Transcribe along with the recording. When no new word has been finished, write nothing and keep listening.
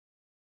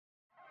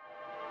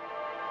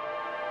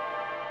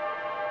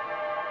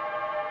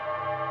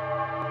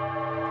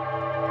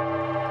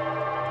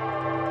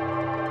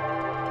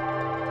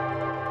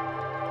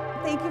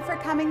Thank you for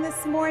coming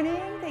this morning.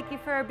 Thank you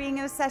for being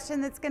in a session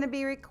that's going to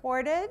be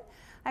recorded.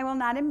 I will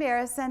not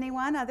embarrass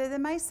anyone other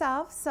than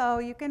myself, so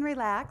you can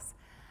relax.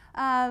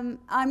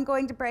 I'm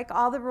going to break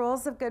all the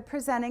rules of good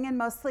presenting and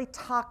mostly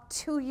talk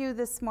to you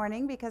this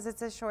morning because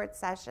it's a short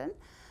session.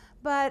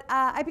 But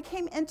I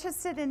became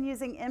interested in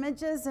using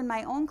images in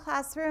my own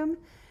classroom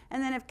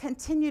and then have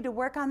continued to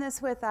work on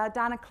this with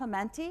Donna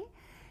Clementi.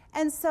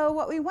 And so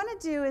what we want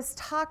to do is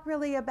talk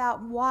really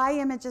about why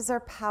images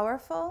are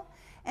powerful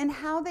and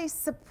how they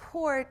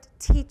support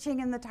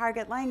teaching in the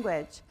target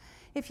language.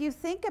 If you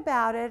think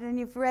about it, and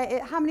you've read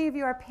it, how many of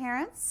you are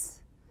parents?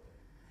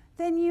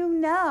 Then you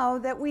know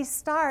that we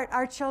start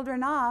our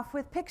children off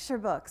with picture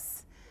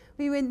books.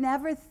 We would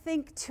never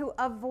think to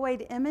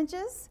avoid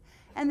images.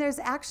 And there's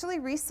actually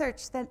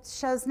research that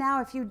shows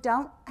now if you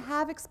don't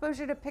have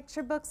exposure to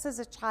picture books as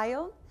a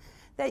child,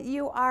 that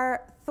you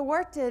are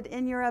thwarted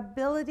in your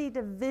ability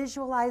to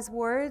visualize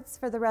words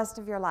for the rest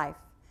of your life.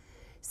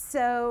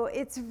 So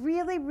it's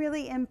really,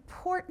 really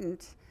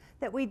important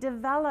that we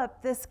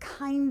develop this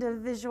kind of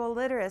visual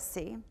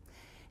literacy.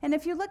 And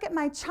if you look at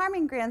my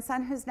charming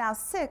grandson, who's now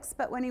 6,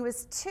 but when he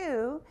was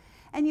 2,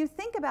 and you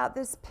think about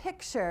this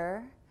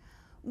picture,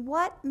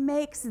 what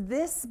makes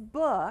this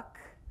book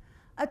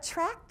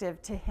attractive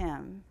to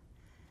him?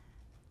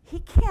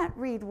 He can't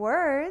read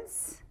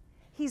words.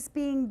 He's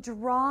being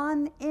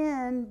drawn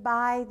in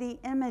by the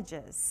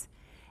images.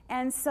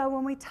 And so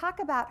when we talk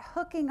about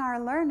hooking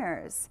our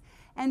learners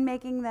and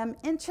making them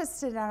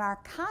interested in our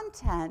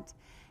content,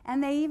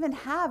 and they even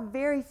have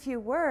very few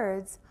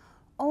words,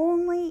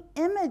 only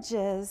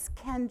images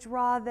can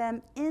draw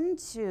them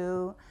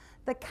into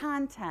the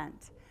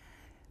content.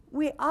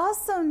 We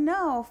also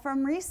know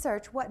from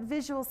research what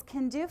visuals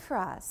can do for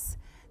us.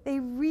 They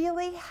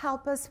really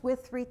help us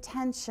with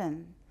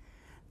retention.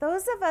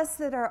 Those of us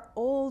that are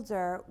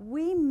older,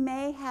 we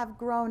may have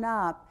grown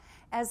up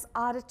as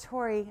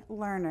auditory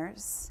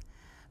learners,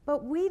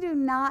 but we do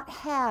not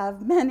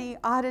have many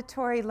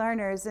auditory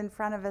learners in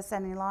front of us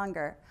any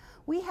longer.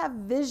 We have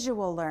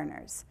visual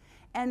learners,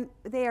 and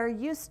they are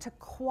used to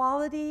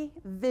quality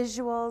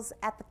visuals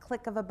at the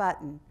click of a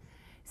button.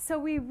 So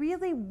we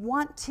really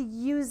want to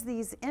use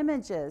these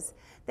images.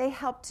 They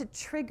help to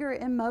trigger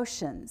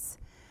emotions.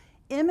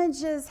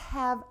 Images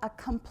have a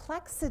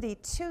complexity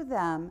to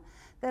them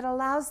that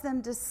allows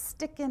them to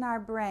stick in our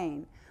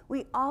brain.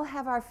 We all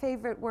have our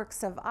favorite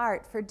works of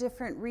art for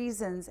different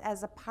reasons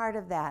as a part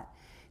of that.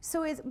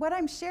 So what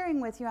I'm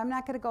sharing with you, I'm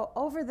not going to go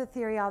over the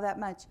theory all that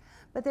much,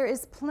 but there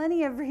is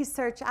plenty of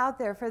research out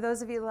there for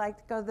those of you who like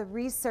to go the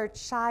research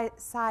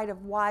side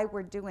of why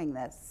we're doing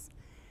this.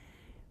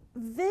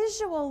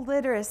 Visual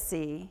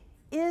literacy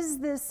is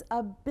this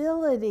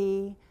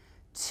ability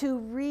to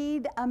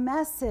read a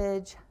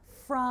message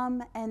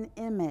from an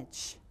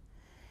image.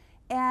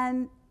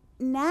 And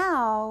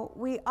now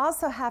we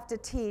also have to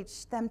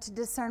teach them to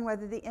discern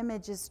whether the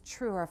image is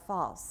true or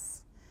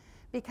false.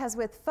 Because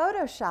with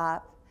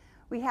Photoshop,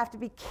 we have to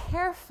be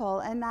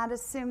careful and not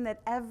assume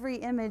that every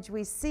image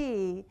we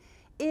see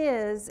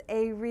is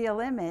a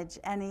real image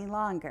any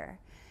longer.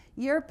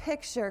 Your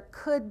picture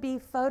could be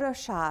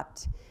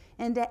Photoshopped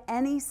into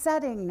any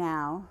setting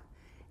now,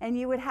 and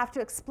you would have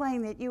to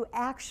explain that you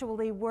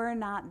actually were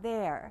not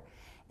there.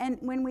 And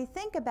when we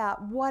think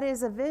about what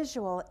is a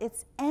visual,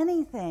 it's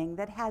anything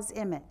that has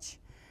image.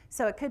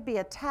 So it could be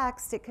a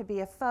text, it could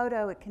be a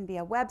photo, it can be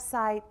a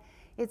website.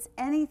 It's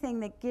anything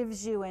that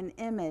gives you an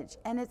image.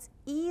 And it's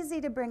easy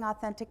to bring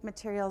authentic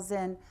materials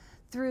in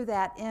through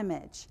that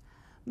image.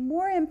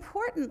 More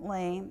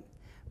importantly,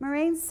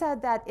 Maureen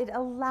said that it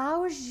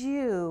allows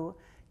you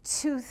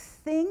to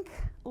think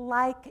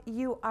like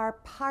you are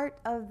part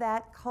of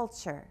that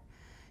culture,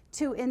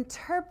 to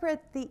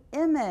interpret the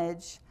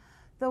image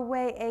the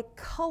way a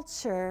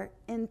culture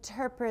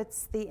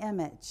interprets the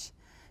image.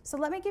 So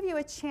let me give you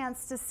a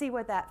chance to see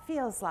what that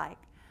feels like.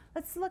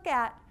 Let's look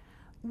at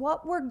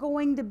what we're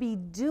going to be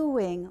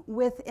doing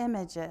with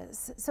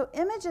images. So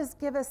images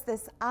give us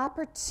this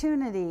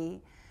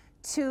opportunity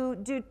to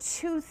do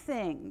 2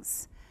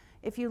 things.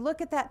 If you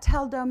look at that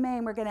tell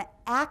domain, we're going to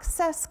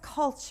access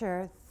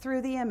culture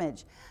through the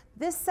image.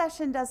 This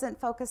session doesn't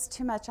focus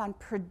too much on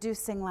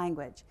producing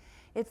language.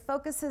 It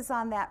focuses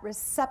on that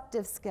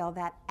receptive skill,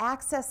 that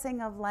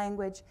accessing of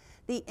language,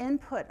 the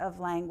input of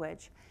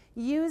language,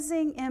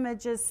 using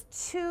images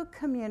to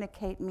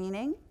communicate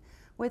meaning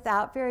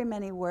without very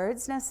many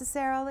words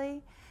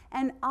necessarily,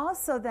 and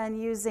also then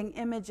using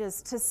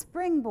images to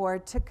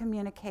springboard to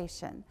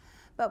communication.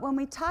 But when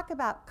we talk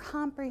about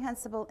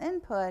comprehensible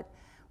input,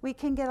 we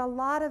can get a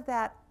lot of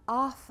that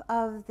off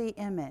of the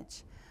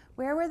image.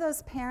 Where were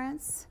those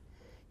parents?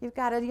 You've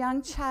got a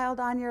young child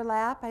on your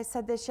lap. I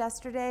said this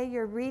yesterday.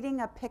 You're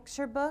reading a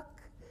picture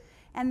book,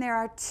 and there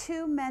are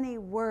too many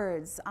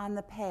words on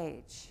the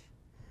page.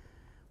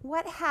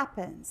 What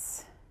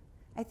happens?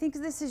 I think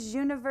this is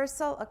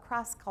universal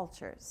across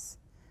cultures.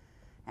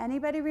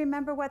 Anybody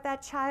remember what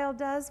that child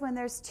does when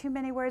there's too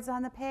many words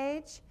on the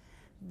page?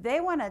 They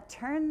want to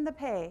turn the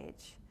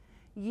page.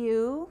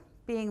 You,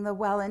 being the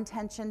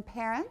well-intentioned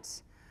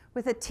parent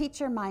with a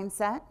teacher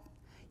mindset,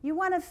 You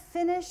want to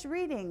finish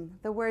reading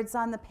the words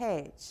on the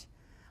page.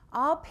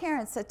 All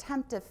parents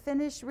attempt to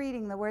finish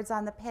reading the words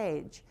on the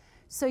page.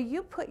 So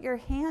you put your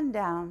hand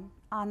down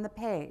on the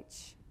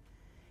page.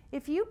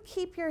 If you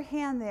keep your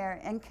hand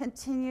there and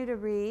continue to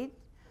read,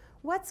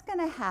 what's going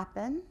to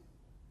happen?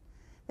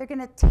 They're going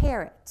to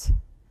tear it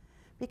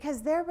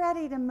because they're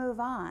ready to move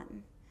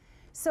on.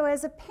 So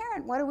as a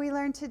parent, what do we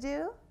learn to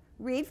do?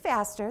 Read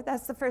faster.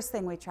 That's the first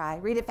thing we try.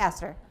 Read it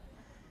faster.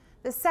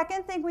 The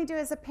second thing we do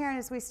as a parent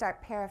is we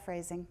start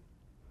paraphrasing.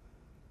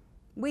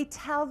 We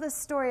tell the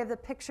story of the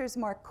pictures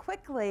more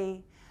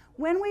quickly.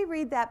 When we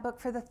read that book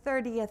for the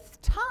 30th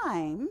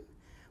time,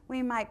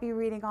 we might be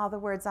reading all the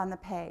words on the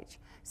page.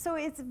 So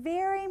it's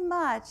very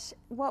much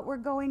what we're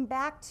going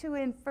back to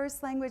in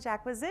first language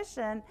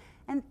acquisition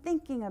and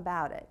thinking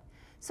about it.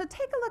 So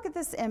take a look at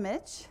this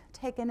image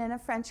taken in a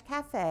French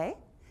cafe,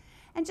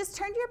 and just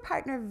turn to your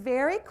partner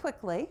very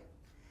quickly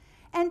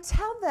and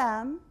tell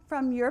them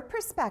from your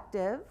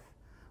perspective,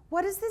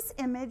 what does this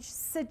image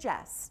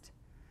suggest?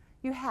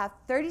 You have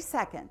 30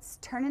 seconds.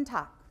 Turn and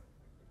talk.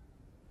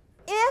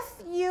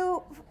 If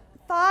you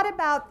thought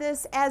about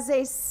this as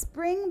a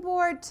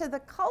springboard to the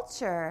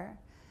culture,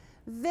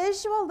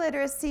 visual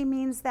literacy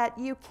means that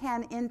you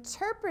can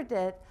interpret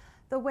it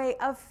the way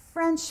a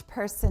French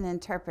person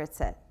interprets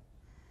it.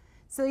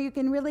 So you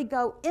can really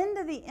go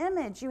into the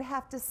image. You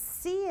have to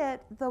see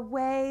it the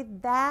way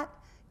that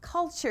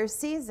culture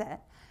sees it.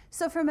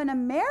 So from an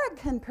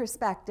American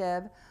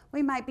perspective,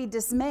 we might be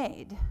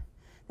dismayed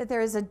that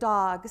there is a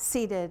dog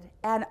seated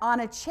and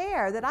on a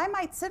chair that I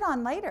might sit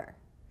on later.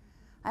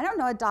 I don't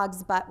know a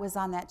dog's butt was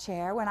on that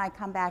chair when I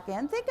come back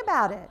in. Think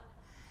about it.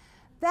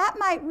 That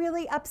might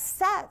really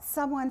upset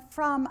someone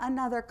from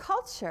another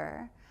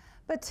culture.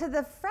 But to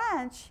the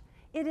French,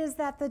 it is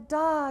that the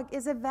dog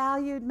is a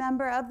valued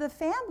member of the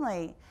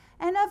family.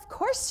 And of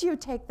course you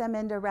take them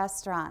into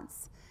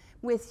restaurants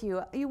with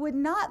you. You would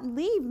not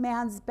leave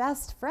man's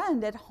best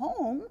friend at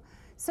home,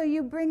 so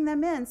you bring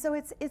them in. So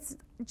it's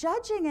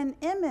judging an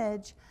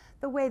image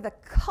the way the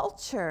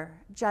culture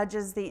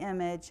judges the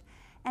image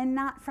and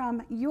not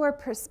from your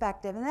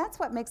perspective. And that's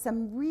what makes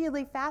them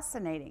really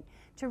fascinating,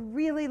 to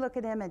really look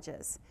at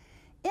images.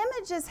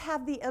 Images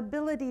have the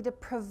ability to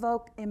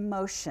provoke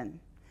emotion.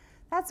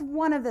 That's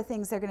one of the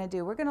things they're going to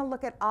do. We're going to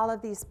look at all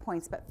of these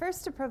points, but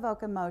first to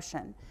provoke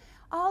emotion.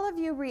 All of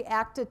you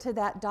reacted to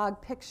that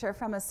dog picture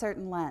from a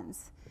certain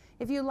lens.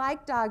 If you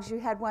like dogs, you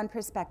had one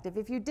perspective.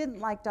 If you didn't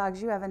like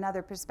dogs, you have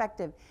another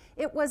perspective.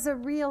 It was a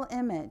real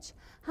image.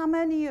 How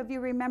many of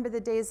you remember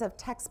the days of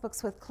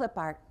textbooks with clip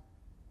art?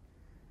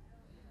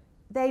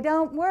 They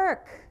don't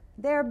work.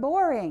 They're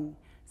boring.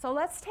 So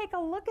let's take a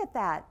look at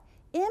that.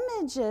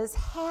 Images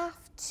have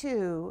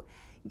to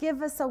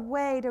give us a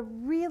way to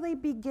really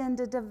begin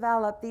to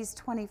develop these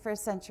 21st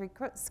century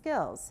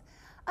skills.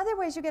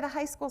 Otherwise, you get a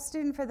high school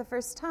student for the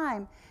first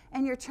time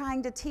and you're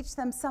trying to teach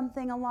them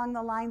something along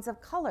the lines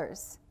of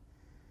colors.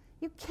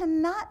 You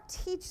cannot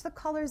teach the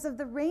colors of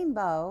the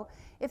rainbow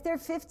if they're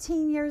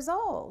 15 years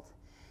old.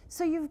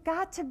 So you've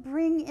got to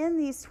bring in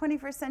these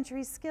 21st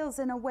century skills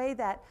in a way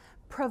that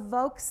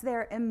provokes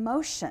their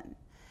emotion.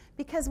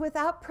 Because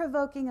without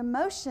provoking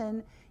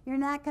emotion, you're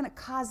not going to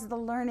cause the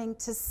learning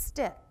to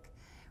stick.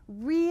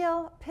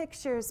 Real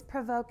pictures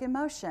provoke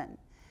emotion.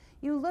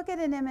 You look at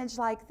an image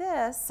like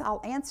this,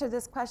 I'll answer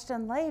this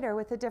question later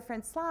with a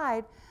different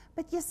slide,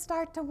 but you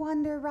start to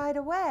wonder right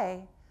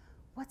away,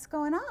 what's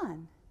going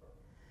on?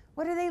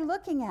 What are they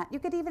looking at? You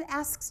could even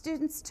ask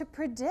students to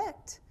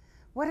predict.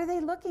 What are they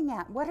looking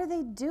at? What are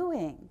they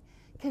doing?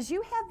 Because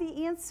you have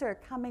the answer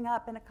coming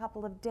up in a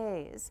couple of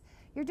days.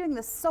 You're doing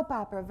the soap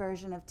opera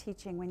version of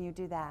teaching when you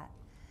do that.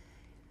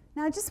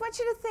 Now, I just want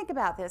you to think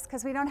about this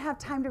because we don't have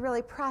time to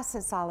really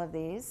process all of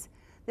these.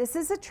 This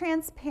is a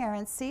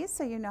transparency,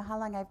 so you know how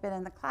long I've been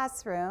in the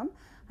classroom.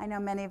 I know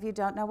many of you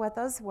don't know what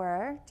those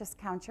were. Just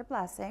count your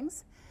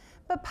blessings.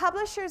 But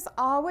publishers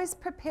always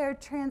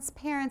prepared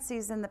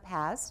transparencies in the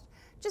past,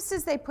 just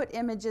as they put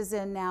images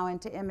in now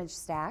into image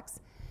stacks.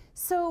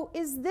 So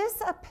is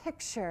this a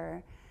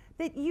picture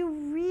that you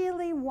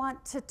really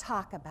want to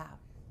talk about?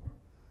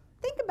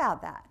 Think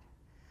about that.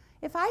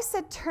 If I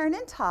said turn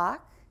and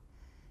talk,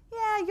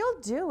 yeah, you'll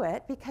do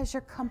it because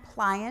you're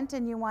compliant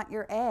and you want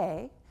your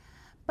A,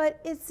 but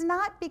it's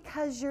not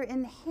because you're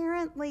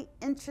inherently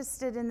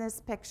interested in this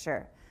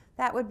picture.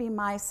 That would be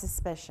my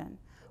suspicion.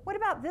 What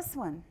about this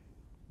one?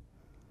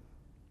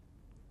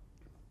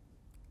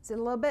 Is it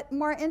a little bit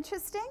more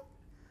interesting?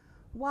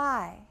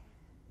 Why?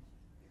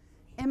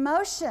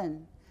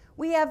 Emotion.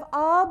 We have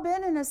all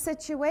been in a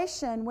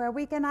situation where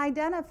we can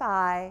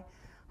identify,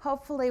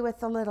 hopefully with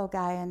the little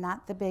guy and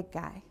not the big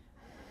guy.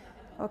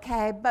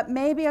 Okay, but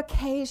maybe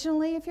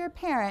occasionally if you're a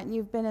parent,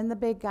 you've been in the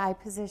big guy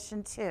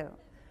position too.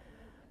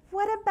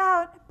 What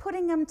about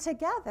putting them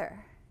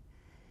together?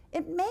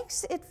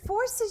 It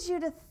forces you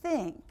to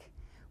think,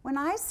 when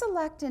I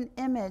select an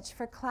image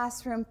for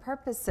classroom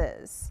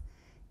purposes,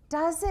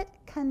 does it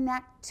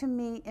connect to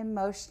me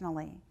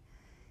emotionally?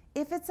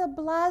 If it's a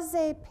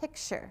blasé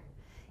picture,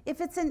 if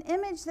it's an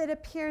image that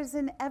appears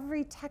in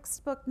every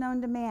textbook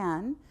known to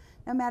man,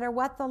 no matter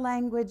what the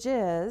language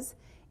is,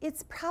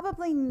 it's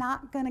probably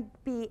not going to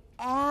be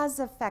as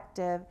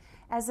effective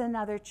as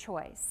another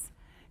choice.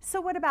 So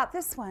what about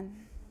this one?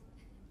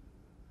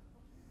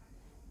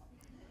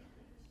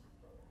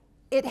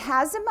 It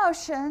has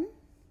emotion,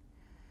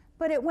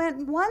 but it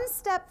went one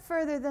step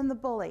further than the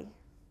bully.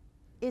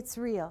 It's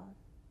real.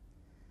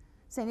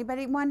 Is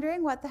anybody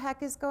wondering what the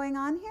heck is going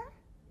on here?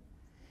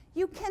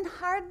 You can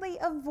hardly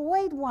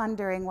avoid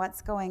wondering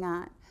what's going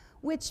on,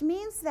 which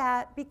means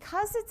that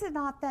because it's an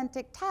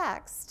authentic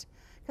text,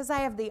 because I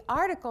have the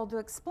article to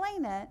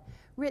explain it,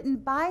 written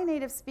by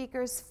native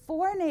speakers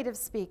for native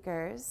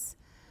speakers,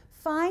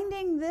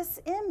 finding this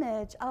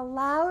image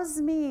allows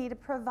me to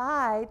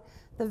provide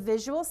the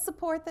visual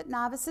support that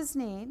novices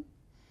need.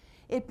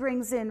 It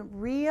brings in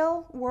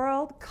real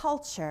world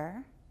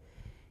culture,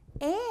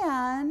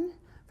 and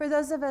for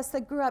those of us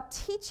that grew up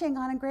teaching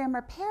on a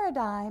grammar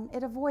paradigm,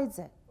 it avoids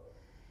it.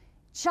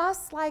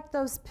 Just like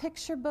those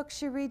picture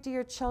books you read to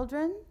your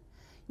children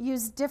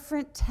use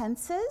different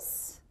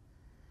tenses,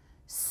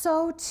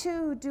 so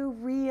too do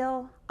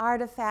real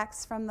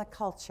artifacts from the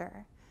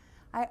culture.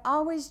 I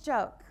always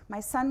joke, my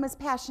son was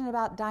passionate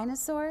about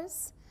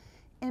dinosaurs.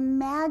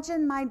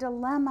 Imagine my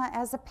dilemma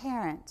as a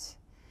parent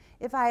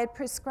if I had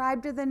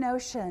prescribed to the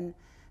notion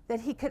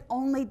that he could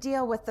only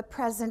deal with the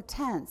present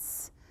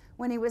tense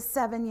when he was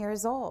 7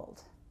 years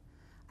old.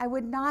 I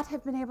would not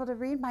have been able to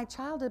read my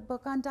child a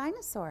book on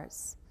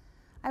dinosaurs.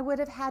 I would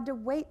have had to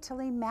wait till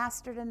he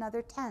mastered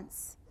another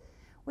tense.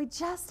 We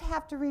just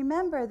have to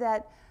remember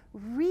that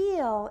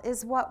real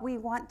is what we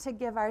want to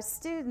give our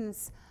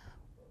students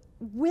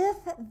with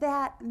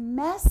that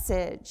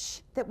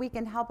message that we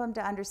can help them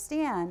to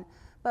understand,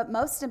 but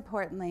most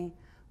importantly,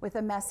 with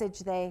a message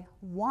they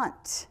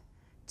want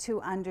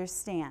to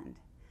understand.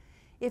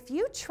 If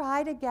you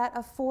try to get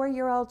a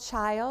 4-year-old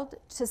child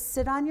to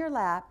sit on your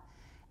lap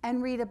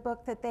and read a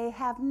book that they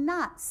have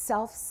not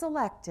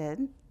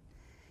self-selected,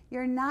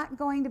 you're not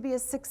going to be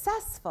as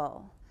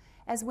successful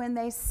as when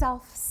they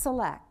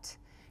self-select.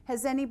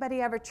 Has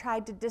anybody ever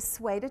tried to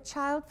dissuade a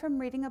child from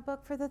reading a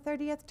book for the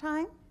 30th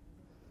time?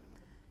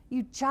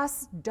 You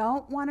just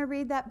don't want to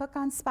read that book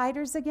on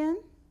spiders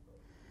again?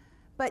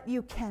 But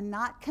you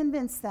cannot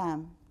convince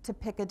them to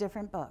pick a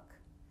different book.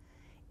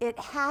 It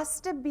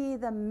has to be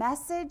the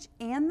message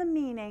and the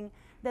meaning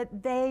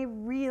that they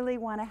really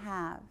want to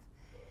have.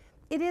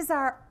 It is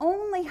our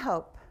only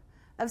hope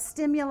of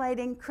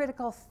stimulating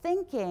critical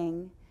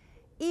thinking,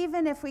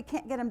 even if we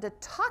can't get them to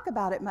talk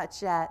about it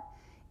much yet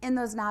in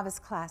those novice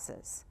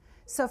classes.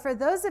 So for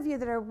those of you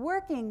that are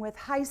working with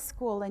high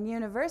school and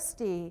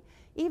university,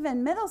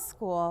 even middle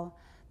school,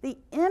 the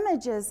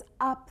images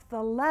up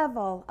the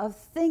level of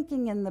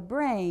thinking in the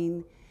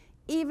brain,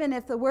 even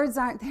if the words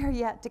aren't there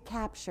yet to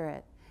capture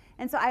it.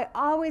 And so I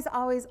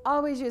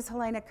always use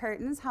Helena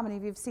curtains. How many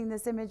of you have seen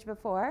this image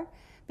before?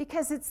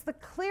 Because it's the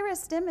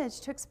clearest image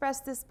to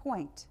express this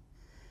point.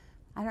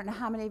 I don't know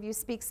how many of you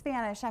speak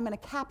Spanish. I'm going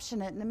to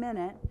caption it in a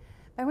minute.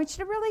 But I want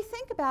you to really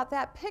think about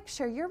that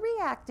picture. You're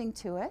reacting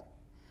to it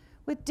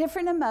with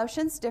different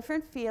emotions,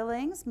 different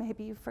feelings.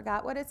 Maybe you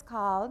forgot what it's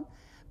called.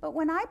 But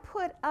when I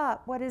put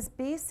up what is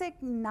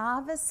basic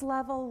novice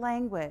level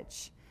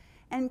language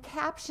and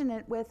caption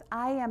it with,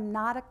 "I am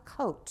not a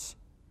coat,"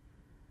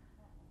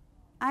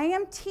 I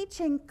am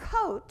teaching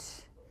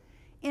coat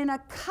in a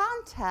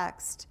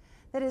context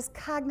that is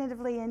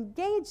cognitively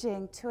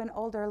engaging to an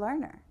older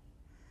learner.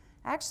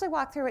 I actually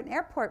walked through an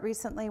airport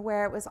recently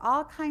where it was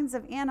all kinds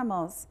of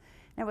animals.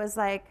 It was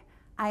like,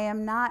 "I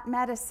am not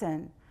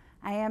medicine.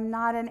 I am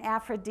not an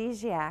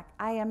aphrodisiac.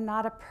 I am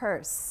not a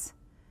purse."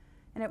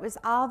 And it was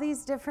all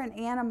these different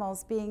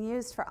animals being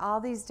used for all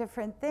these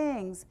different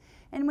things.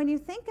 And when you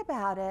think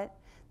about it,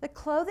 the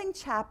clothing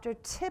chapter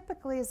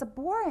typically is a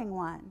boring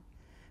one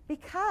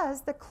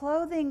because the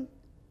clothing,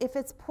 if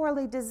it's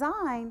poorly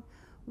designed,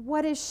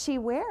 what is she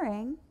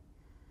wearing?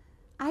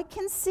 I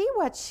can see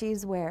what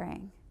she's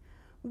wearing.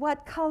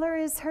 What color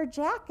is her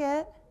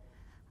jacket?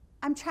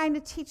 I'm trying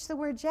to teach the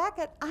word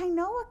jacket. I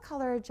know what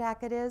color a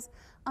jacket is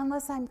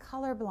unless I'm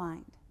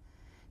colorblind.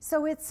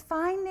 So it's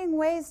finding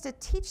ways to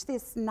teach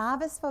this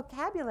novice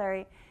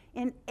vocabulary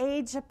in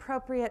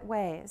age-appropriate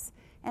ways.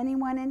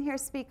 Anyone in here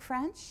speak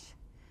French?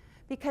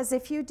 Because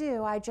if you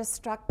do, I just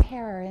struck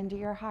terror into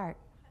your heart.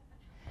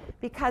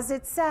 Because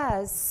it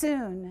says,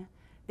 soon,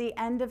 the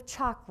end of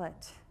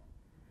chocolate,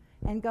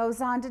 and goes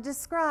on to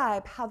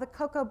describe how the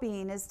cocoa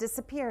bean is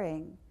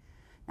disappearing.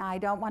 Now, I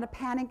don't want to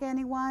panic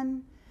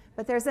anyone,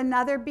 but there's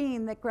another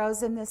bean that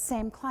grows in this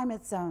same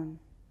climate zone.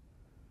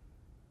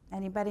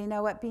 Anybody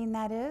know what bean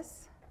that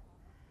is?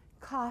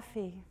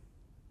 Coffee.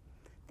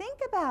 Think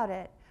about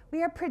it.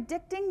 We are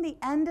predicting the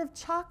end of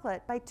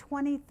chocolate by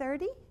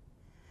 2030.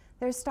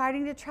 They're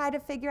starting to try to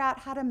figure out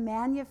how to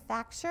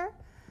manufacture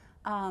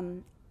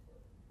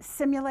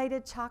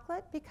simulated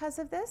chocolate because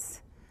of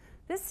this.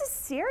 This is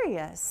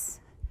serious.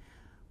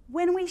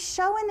 When we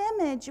show an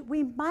image,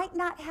 we might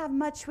not have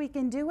much we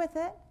can do with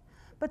it,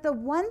 but the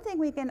one thing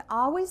we can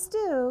always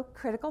do,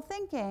 critical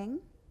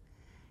thinking,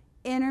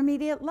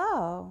 intermediate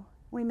low,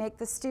 we make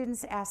the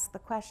students ask the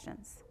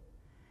questions.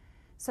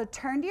 So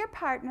turn to your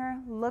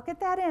partner, look at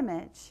that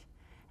image,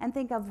 and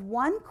think of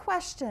one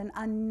question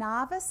a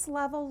novice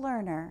level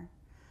learner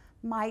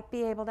might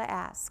be able to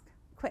ask.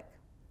 Quick,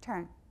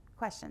 turn,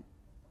 question.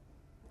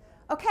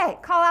 Okay,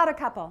 call out a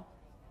couple.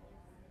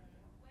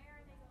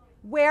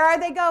 Where are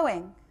they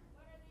going?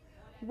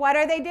 What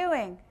are they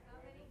doing?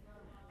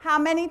 How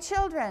many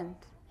children?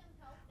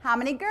 How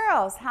many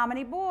girls? How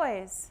many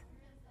boys?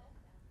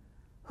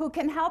 Who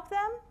can help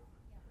them?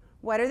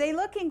 What are they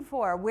looking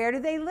for? Where do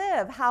they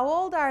live? How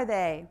old are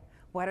they?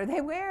 What are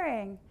they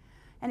wearing?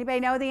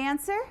 Anybody know the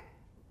answer?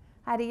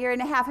 I had a year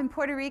and a half in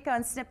Puerto Rico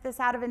and snipped this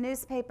out of a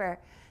newspaper.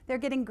 They're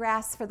getting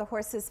grass for the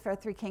horses for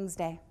Three Kings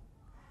Day.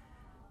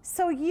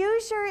 So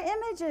use your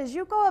images.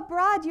 You go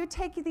abroad, you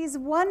take these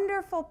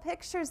wonderful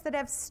pictures that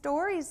have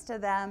stories to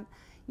them.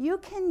 You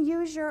can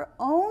use your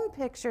own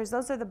pictures,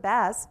 those are the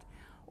best,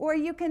 or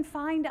you can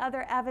find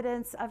other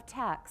evidence of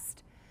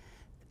text.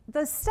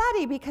 The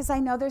study, because I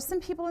know there's some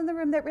people in the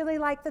room that really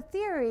like the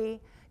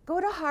theory, go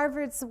to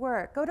Harvard's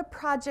work, go to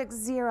Project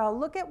Zero,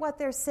 look at what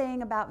they're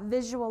saying about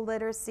visual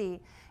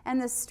literacy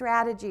and the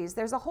strategies.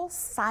 There's a whole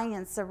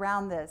science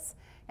around this.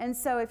 And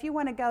so if you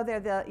want to go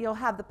there, you'll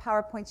have the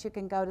PowerPoints, you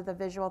can go to the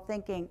visual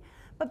thinking.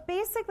 But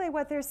basically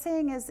what they're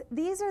saying is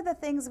these are the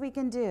things we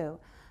can do.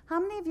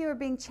 How many of you are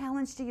being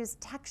challenged to use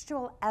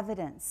textual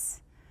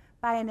evidence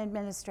by an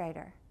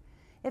administrator?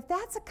 If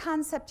that's a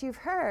concept you've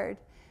heard,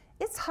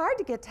 it's hard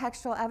to get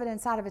textual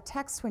evidence out of a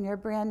text when you're a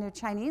brand new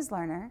Chinese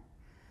learner.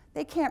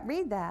 They can't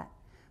read that.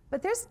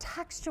 But there's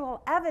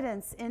textual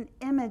evidence in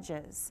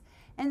images.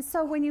 And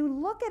so when you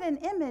look at an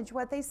image,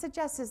 what they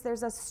suggest is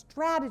there's a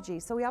strategy.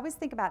 So we always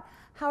think about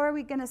how are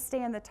we going to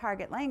stay in the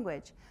target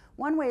language.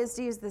 One way is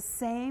to use the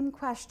same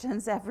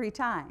questions every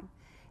time.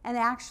 And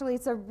actually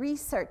it's a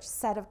research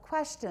set of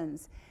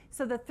questions.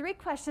 So the 3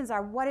 questions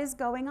are, what is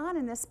going on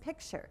in this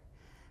picture?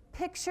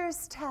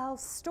 Pictures tell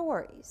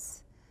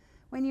stories.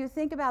 When you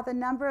think about the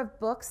number of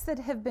books that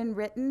have been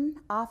written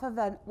off of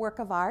a work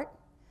of art,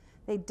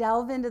 they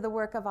delve into the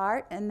work of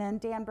art, and then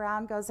Dan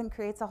Brown goes and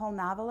creates a whole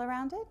novel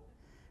around it,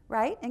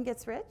 right, and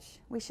gets rich.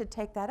 We should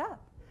take that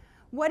up.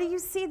 What do you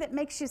see that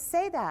makes you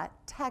say that?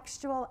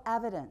 Textual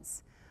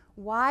evidence.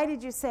 Why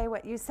did you say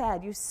what you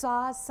said? You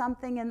saw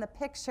something in the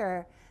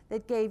picture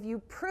that gave you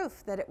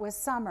proof that it was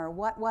summer.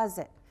 What was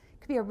it?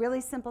 It could be a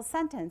really simple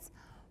sentence.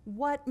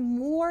 What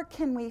more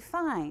can we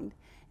find?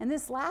 And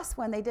this last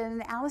one, they did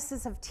an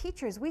analysis of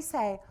teachers. We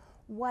say,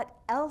 what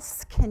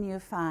else can you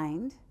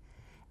find?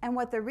 And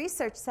what the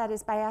research said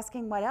is by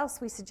asking what else,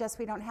 we suggest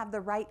we don't have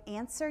the right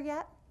answer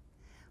yet.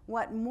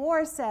 What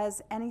more says,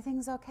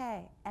 anything's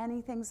okay,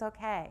 anything's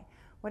okay.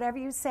 Whatever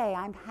you say,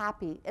 I'm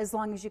happy, as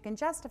long as you can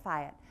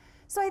justify it.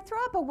 So I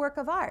throw up a work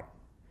of art.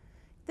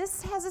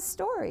 This has a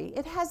story.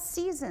 It has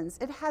seasons.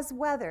 It has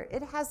weather.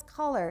 It has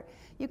color.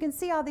 You can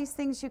see all these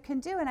things you can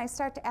do, and I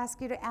start to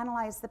ask you to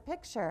analyze the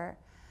picture.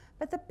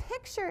 But the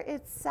picture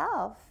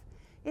itself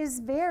is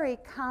very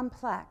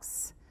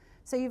complex.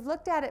 So you've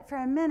looked at it for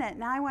a minute.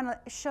 Now I want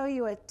to show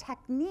you a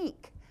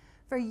technique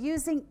for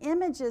using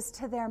images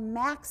to their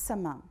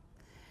maximum.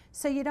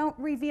 So you don't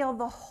reveal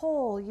the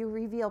whole, you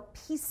reveal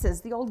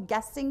pieces, the old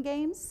guessing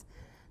games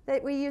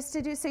that we used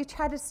to do. So you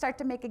try to start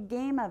to make a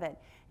game of it.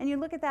 And you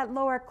look at that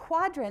lower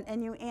quadrant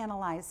and you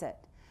analyze it.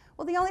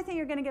 Well, the only thing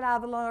you're going to get out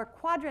of the lower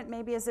quadrant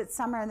maybe is it's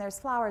summer and there's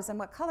flowers, and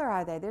what color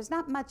are they? There's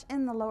not much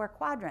in the lower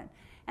quadrant.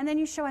 And then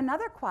you show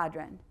another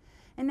quadrant.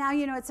 And now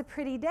you know it's a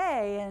pretty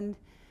day, and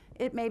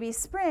it may be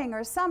spring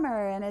or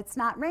summer, and it's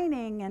not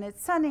raining, and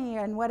it's sunny,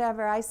 and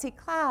whatever. I see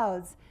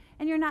clouds.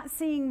 And you're not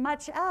seeing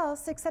much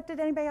else, except did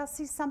anybody else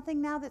see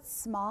something now that's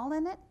small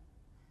in it?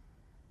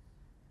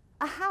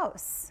 A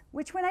house,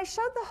 which when I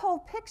showed the whole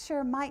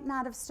picture might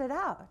not have stood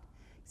out.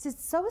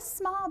 It's so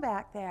small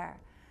back there.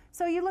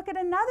 So you look at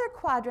another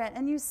quadrant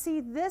and you see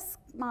this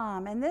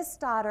mom and this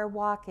daughter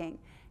walking.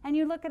 And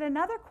you look at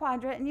another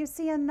quadrant and you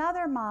see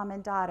another mom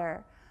and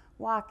daughter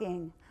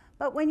walking.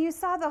 But when you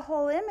saw the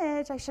whole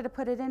image, I should have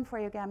put it in for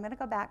you again. I'm going to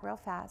go back real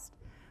fast.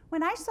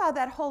 When I saw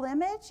that whole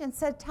image and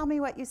said, tell me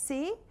what you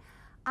see,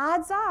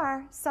 odds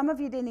are some of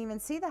you didn't even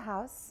see the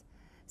house.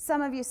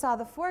 Some of you saw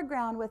the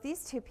foreground with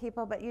these 2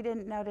 people, but you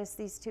didn't notice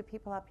these 2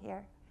 people up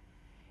here.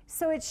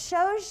 So it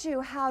shows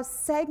you how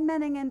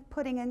segmenting and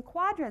putting in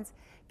quadrants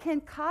can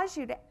cause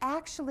you to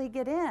actually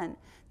get in.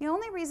 The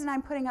only reason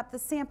I'm putting up the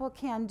sample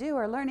can do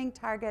or learning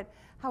target,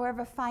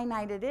 however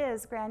finite it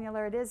is,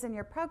 granular it is in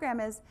your program,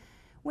 is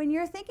when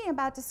you're thinking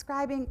about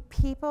describing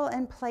people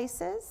and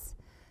places,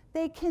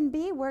 they can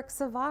be works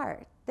of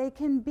art. They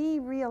can be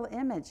real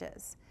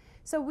images.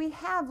 So we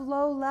have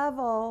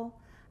low-level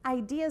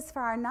ideas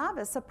for our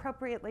novice,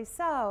 appropriately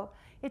so.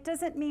 It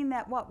doesn't mean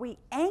that what we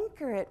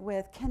anchor it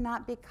with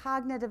cannot be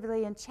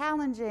cognitively and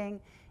challenging,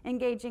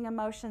 engaging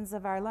emotions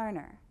of our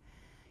learner.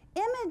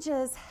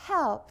 Images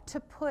help to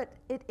put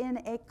it in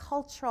a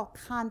cultural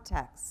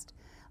context,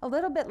 a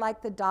little bit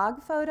like the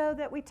dog photo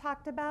that we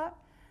talked about.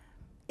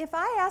 If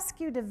I ask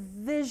you to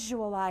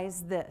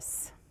visualize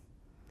this,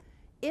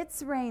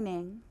 it's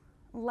raining,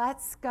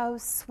 let's go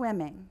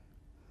swimming.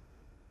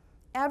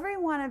 Every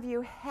one of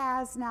you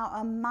has now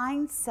a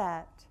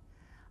mindset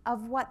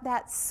of what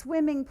that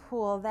swimming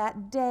pool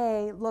that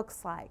day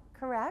looks like,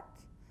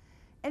 correct?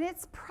 And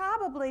it's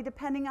probably,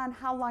 depending on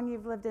how long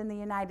you've lived in the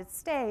United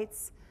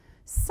States,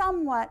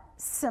 somewhat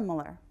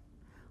similar.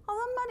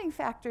 Although money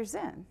factors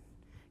in,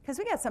 because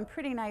we got some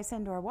pretty nice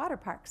indoor water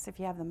parks if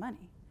you have the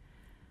money.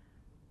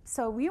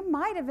 So you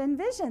might have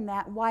envisioned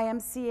that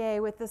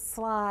YMCA with the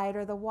slide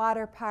or the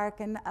water park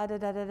and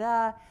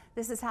da-da-da-da-da.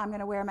 This is how I'm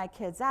going to wear my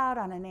kids out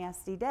on a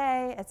nasty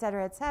day, et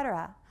cetera, et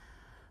cetera.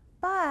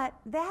 But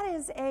that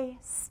is a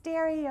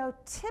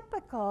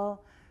stereotypical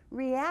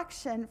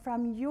reaction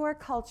from your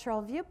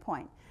cultural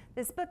viewpoint.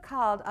 This book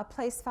called A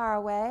Place Far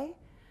Away,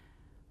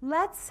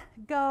 let's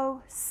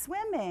go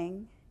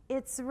swimming,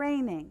 it's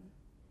raining.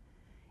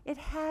 It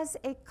has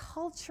a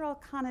cultural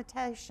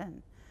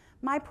connotation.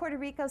 My Puerto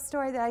Rico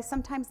story that I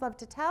sometimes love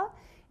to tell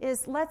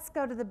is let's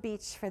go to the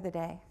beach for the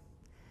day.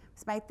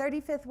 It's my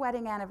 35th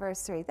wedding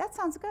anniversary. That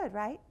sounds good,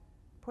 right?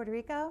 Puerto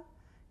Rico,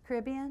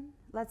 Caribbean,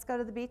 let's go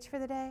to the beach for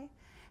the day.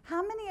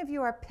 How many of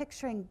you are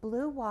picturing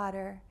blue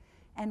water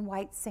and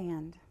white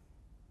sand?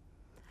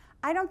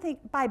 I don't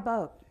think, by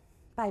boat.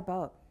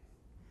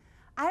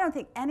 I don't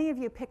think any of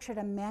you pictured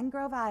a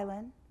mangrove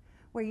island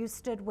where you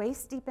stood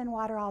waist deep in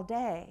water all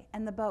day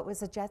and the boat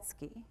was a jet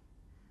ski.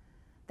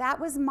 That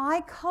was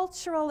my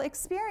cultural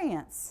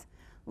experience.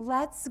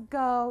 Let's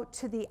go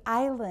to the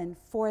island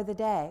for the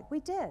day. We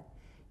did.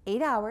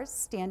 8 hours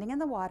standing in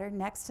the water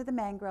next to the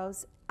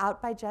mangroves, out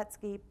by jet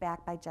ski,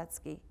 back by jet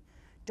ski.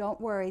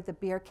 Don't worry, the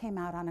beer came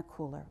out on a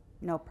cooler,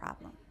 no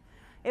problem.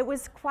 It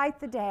was quite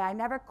the day. I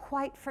never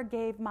quite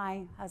forgave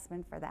my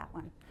husband for that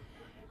one.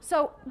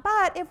 So,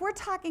 but if we're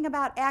talking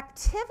about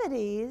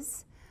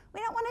activities, we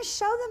don't want to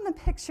show them the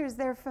pictures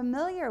they're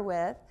familiar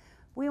with.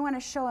 We want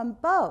to show them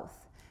both.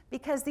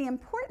 Because the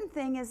important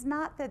thing is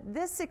not that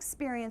this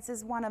experience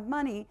is one of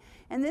money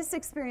and this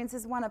experience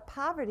is one of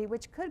poverty,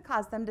 which could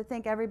cause them to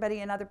think everybody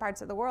in other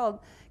parts of the world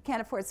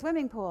can't afford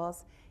swimming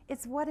pools.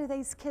 It's what do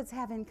these kids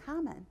have in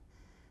common?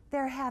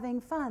 They're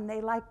having fun. They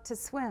like to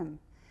swim.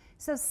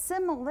 So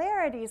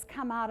similarities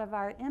come out of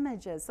our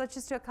images. Let's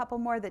just do a couple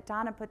more that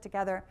Donna put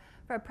together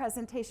for a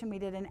presentation we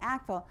did in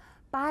Ackville.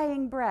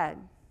 Buying bread.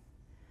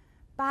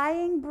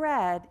 Buying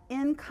bread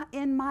in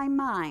my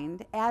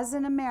mind as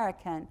an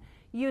American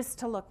used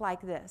to look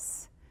like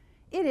this.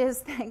 It is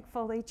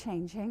thankfully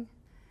changing,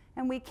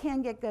 and we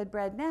can get good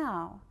bread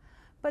now.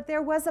 But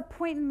there was a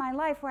point in my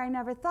life where I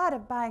never thought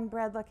of buying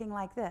bread looking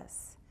like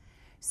this.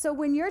 So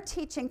when you're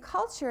teaching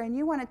culture and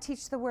you want to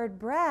teach the word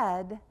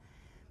bread,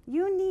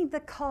 you need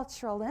the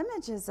cultural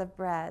images of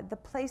bread, the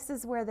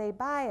places where they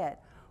buy it.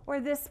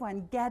 Or this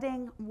one,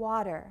 getting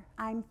water.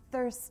 I'm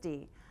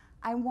thirsty.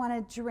 I want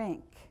a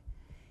drink.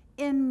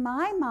 In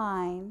my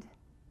mind,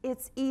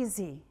 it's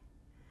easy.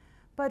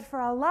 But for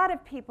a lot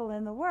of people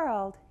in the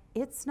world,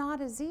 it's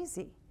not as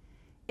easy.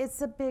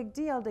 It's a big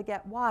deal to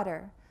get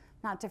water.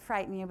 Not to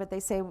frighten you, but they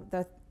say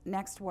the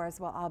next wars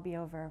will all be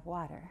over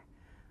water.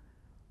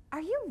 Are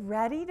you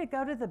ready to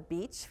go to the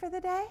beach for the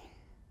day?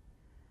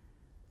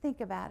 Think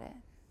about it.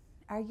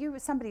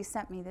 Somebody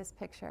sent me this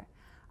picture.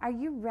 Are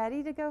you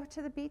ready to go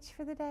to the beach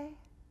for the day?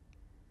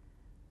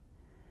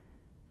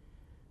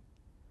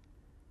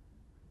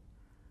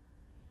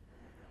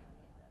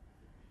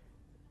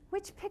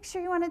 Which picture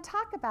you want to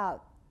talk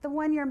about? The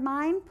one your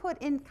mind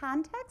put in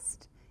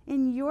context,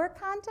 in your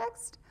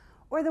context,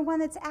 or the one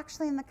that's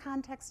actually in the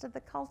context of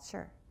the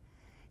culture?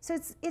 So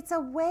it's a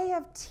way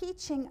of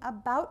teaching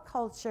about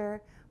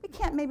culture. We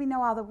can't maybe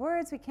know all the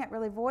words, we can't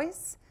really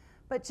voice,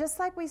 but just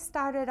like we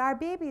started our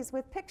babies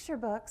with picture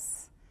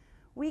books,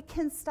 we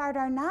can start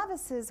our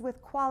novices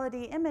with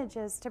quality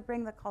images to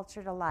bring the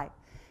culture to life.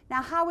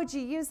 Now, how would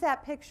you use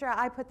that picture?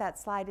 I put that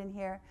slide in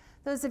here.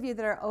 Those of you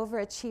that are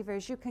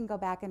overachievers, you can go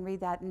back and read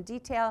that in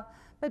detail.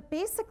 But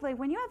basically,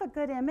 when you have a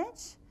good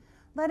image,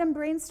 let them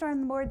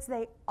brainstorm the words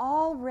they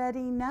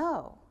already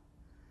know.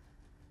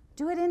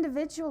 Do it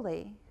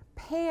individually.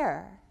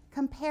 Pair,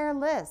 compare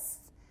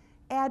lists,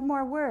 add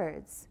more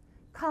words,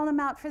 call them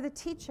out for the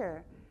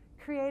teacher,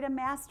 create a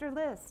master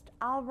list.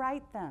 I'll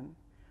write them.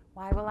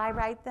 Why will I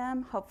write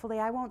them? Hopefully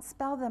I won't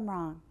spell them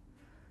wrong.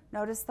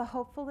 Notice the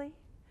hopefully?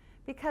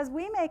 Because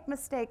we make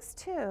mistakes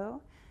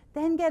too.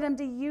 Then get them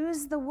to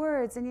use the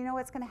words, and you know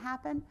what's going to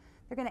happen?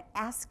 They're going to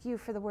ask you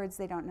for the words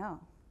they don't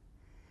know.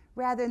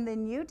 Rather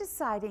than you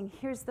deciding,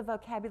 here's the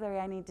vocabulary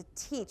I need to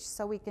teach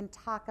so we can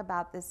talk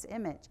about this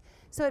image.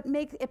 So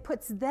it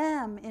puts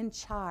them in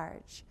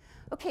charge.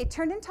 Okay,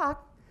 turn and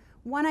talk.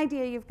 One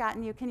idea you've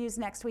gotten you can use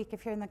next week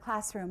if you're in the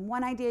classroom.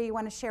 One idea you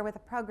want to share with a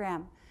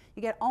program.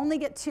 You only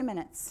get 2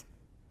 minutes.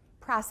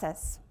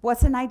 Process.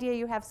 What's an idea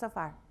you have so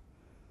far?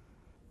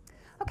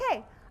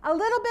 Okay, a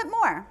little bit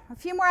more, a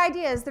few more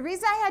ideas. The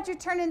reason I had you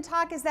turn and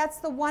talk is that's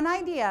the one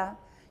idea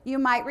you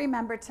might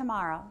remember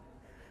tomorrow.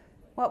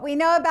 What we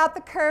know about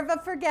the curve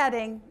of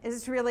forgetting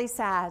is really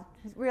sad.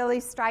 It really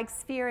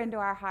strikes fear into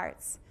our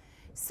hearts.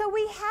 So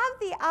we have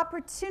the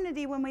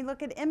opportunity when we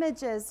look at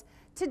images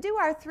to do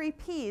our 3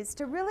 Ps,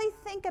 to really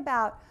think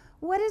about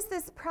what is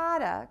this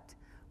product,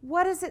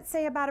 What does it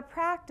say about a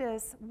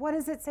practice? What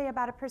does it say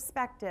about a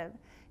perspective?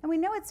 And we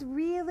know it's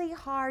really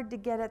hard to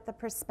get at the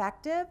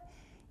perspective,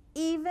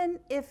 even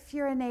if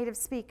you're a native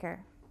speaker,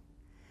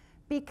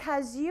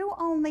 because you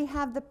only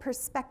have the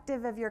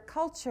perspective of your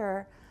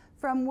culture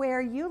from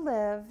where you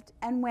lived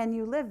and when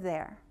you lived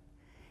there.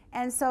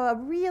 And so a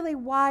really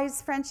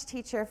wise French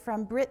teacher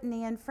from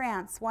Brittany in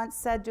France once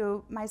said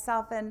to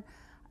myself and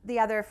the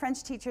other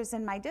French teachers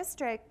in my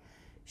district,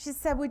 she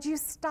said, "Would you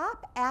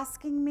stop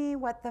asking me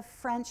what the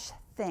French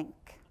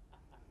think?"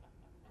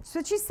 That's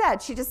what she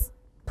said. She just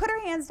put her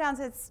hands down and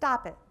said,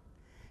 "Stop it."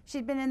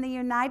 She'd been in the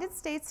United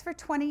States for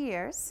 20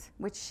 years,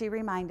 which she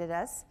reminded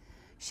us.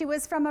 She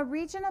was from a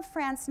region of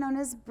France known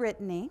as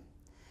Brittany.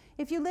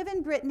 If you live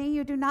in Brittany,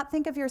 you do not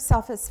think of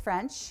yourself as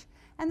French,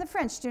 and the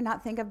French do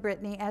not think of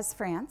Brittany as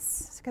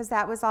France, because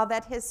that was all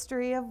that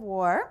history of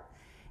war.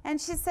 And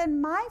she said,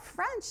 "My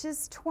French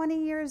is 20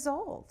 years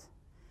old.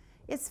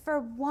 It's for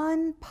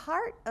one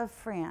part of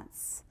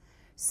France.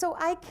 So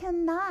I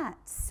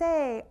cannot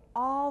say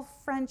all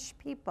French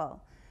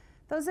people."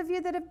 Those of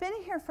you that have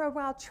been here for a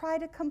while, try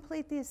to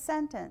complete this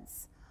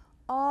sentence.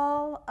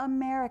 All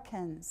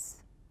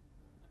Americans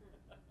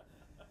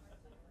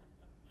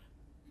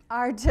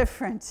are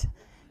different.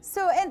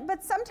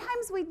 But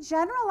sometimes we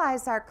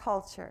generalize our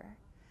culture,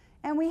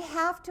 and we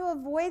have to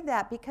avoid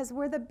that because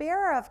we're the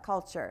bearer of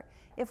culture.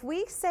 If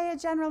we say a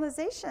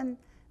generalization,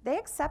 they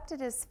accept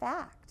it as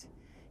fact.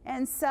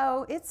 And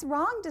so it's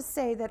wrong to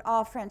say that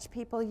all French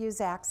people use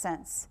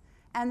accents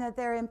and that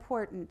they're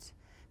important.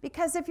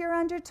 Because if you're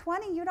under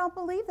 20, you don't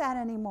believe that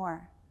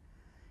anymore.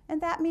 And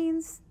that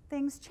means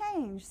things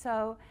change.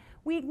 So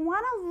we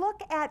want to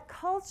look at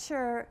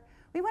culture.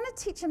 We want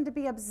to teach them to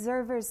be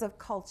observers of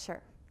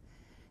culture.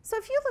 So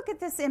if you look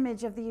at this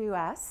image of the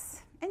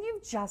US, and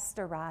you've just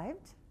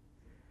arrived,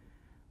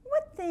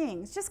 what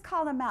things, just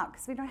call them out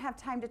because we don't have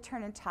time to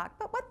turn and talk,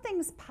 but what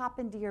things pop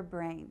into your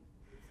brain?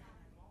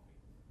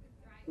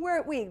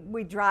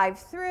 We drive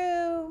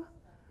through,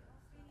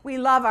 we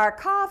love our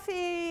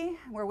coffee,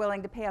 we're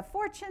willing to pay a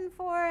fortune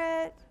for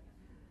it.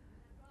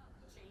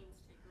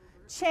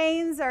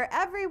 Chains are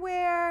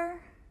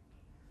everywhere.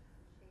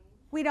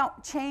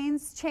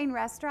 Chain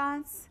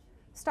restaurants.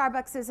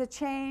 Starbucks is a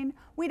chain.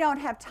 We don't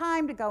have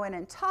time to go in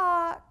and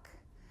talk.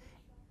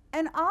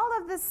 And all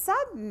of a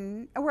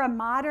sudden, we're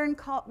modern,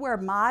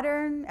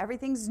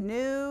 everything's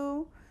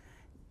new.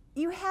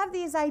 You have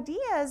these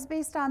ideas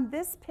based on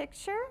this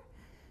picture.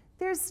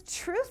 There's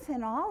truth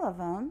in all of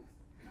them,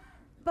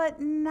 but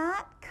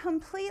not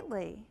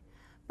completely.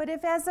 But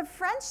if as a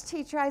French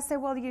teacher I say,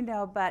 well,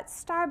 but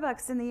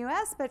Starbucks in the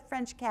US, but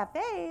French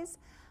cafes,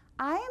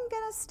 I am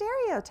going to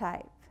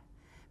stereotype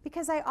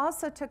because I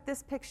also took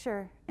this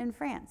picture in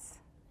France.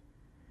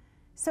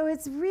 So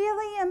it's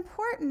really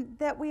important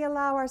that we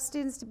allow our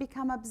students to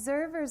become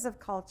observers of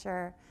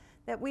culture,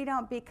 that we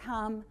don't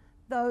become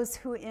those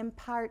who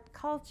impart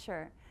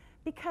culture,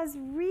 because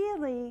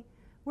really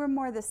we're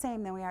more the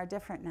same than we are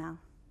different now.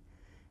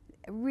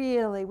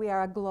 Really, we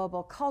are a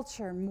global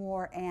culture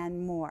more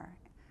and more,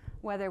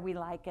 whether we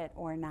like it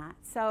or not.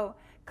 So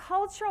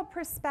cultural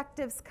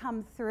perspectives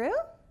come through,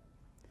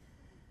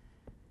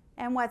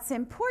 and what's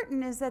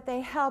important is that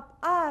they help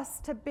us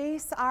to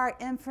base our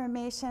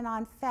information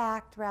on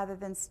fact rather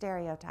than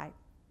stereotype.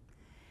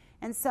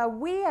 And so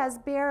we as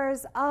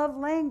bearers of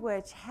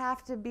language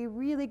have to be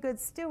really good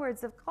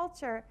stewards of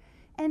culture,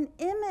 and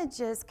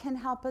images can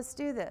help us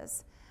do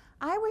this.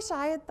 I wish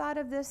I had thought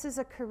of this as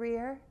a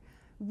career,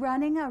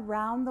 running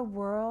around the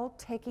world,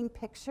 taking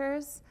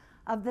pictures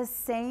of the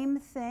same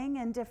thing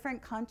in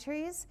different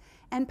countries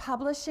and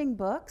publishing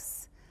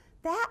books.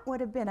 That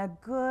would have been a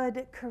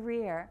good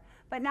career.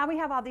 But now we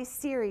have all these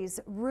series,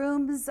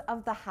 Rooms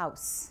of the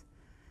House.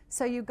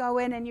 So you go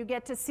in and you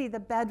get to see the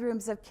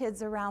bedrooms of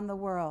kids around the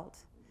world.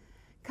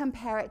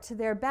 Compare it to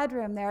their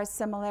bedroom. There are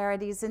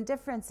similarities and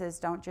differences.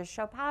 Don't just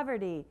show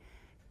poverty.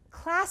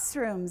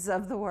 Classrooms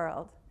of the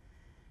world.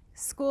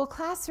 School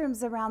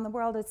classrooms around the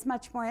world, it's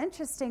much more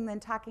interesting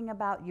than talking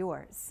about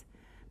yours.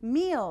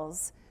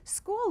 Meals,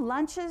 school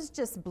lunches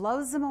just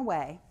blows them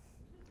away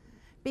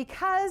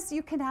because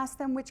you can ask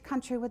them which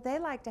country would they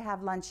like to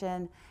have lunch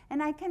in,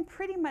 and I can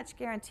pretty much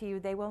guarantee you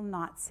they will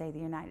not say the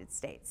United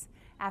States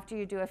after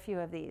you do a few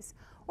of these.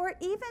 Or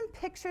even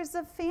pictures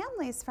of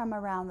families from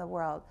around the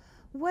world.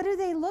 What do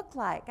they look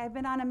like? I've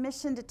been on a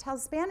mission to tell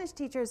Spanish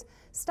teachers,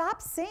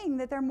 stop saying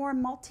that there are more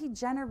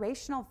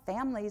multi-generational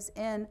families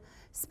in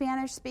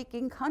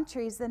Spanish-speaking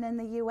countries than in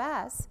the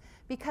US,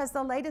 because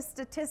the latest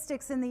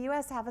statistics in the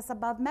US have us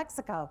above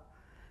Mexico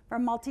for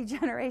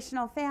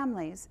multi-generational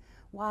families.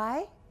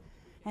 Why?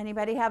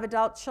 Anybody have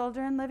adult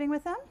children living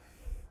with them?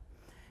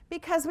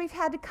 Because we've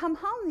had to come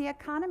home. The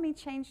economy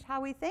changed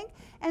how we think,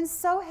 and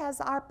so has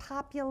our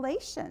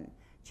population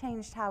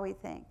changed how we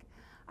think.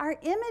 Our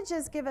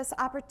images give us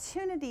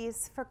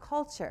opportunities for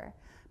culture.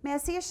 May I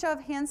see a show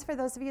of hands for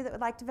those of you that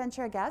would like to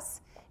venture a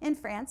guess? In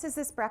France, is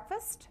this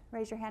breakfast?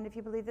 Raise your hand if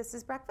you believe this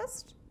is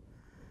breakfast.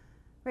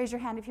 Raise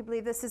your hand if you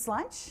believe this is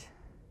lunch.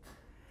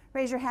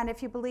 Raise your hand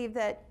if you believe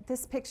that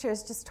this picture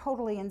is just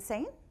totally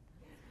insane.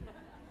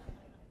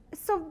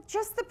 So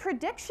just the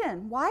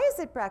prediction, why is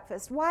it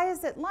breakfast? Why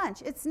is it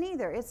lunch? It's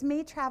neither. It's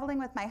me traveling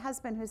with my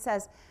husband who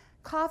says,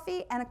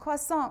 coffee and a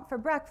croissant for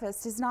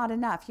breakfast is not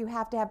enough. You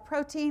have to have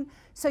protein,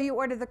 so you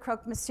order the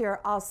croque monsieur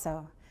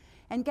also.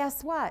 And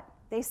guess what?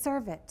 They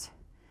serve it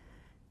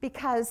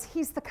because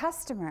he's the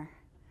customer.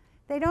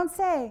 They don't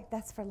say,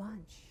 that's for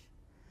lunch.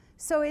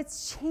 So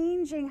it's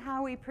changing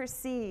how we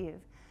perceive.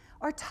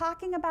 Or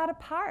talking about a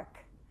park.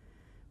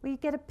 We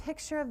get a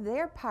picture of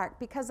their park,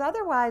 because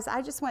otherwise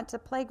I just went to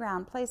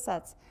playground, play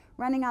sets,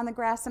 running on the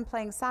grass and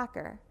playing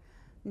soccer.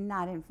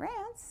 Not in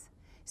France.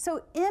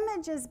 So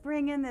images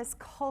bring in this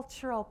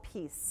cultural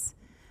piece.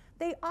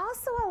 They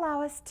also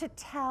allow us to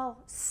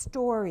tell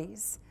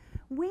stories.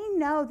 We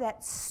know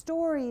that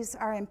stories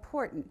are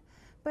important,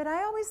 but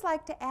I always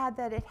like to add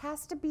that it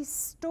has to be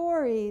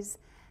stories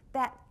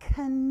that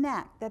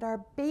connect, that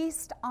are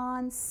based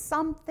on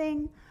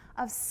something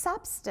of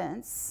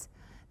substance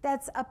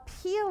that's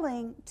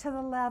appealing to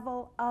the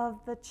level of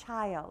the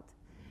child.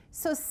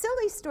 So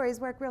silly stories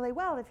work really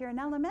well if you're in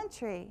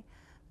elementary,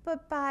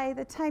 but by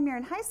the time you're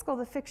in high school,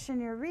 the fiction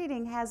you're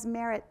reading has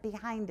merit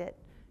behind it,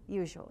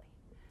 usually.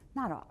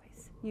 Not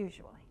always,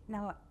 usually,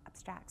 no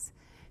abstracts.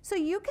 So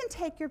you can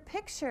take your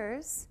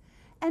pictures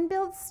and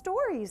build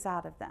stories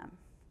out of them.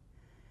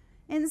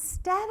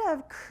 Instead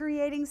of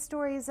creating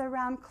stories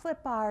around clip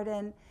art,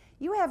 and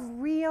you have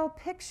real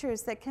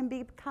pictures that can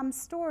become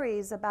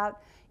stories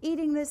about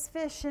eating this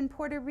fish in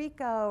Puerto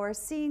Rico, or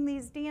seeing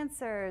these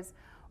dancers,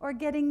 or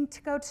getting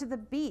to go to the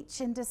beach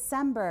in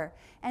December,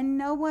 and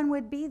no one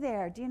would be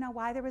there. Do you know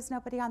why there was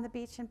nobody on the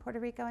beach in Puerto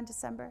Rico in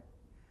December?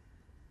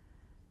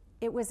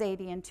 It was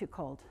 80 and too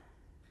cold.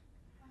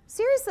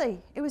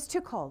 Seriously, it was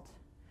too cold.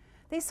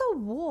 They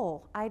sold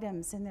wool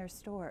items in their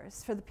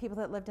stores for the people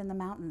that lived in the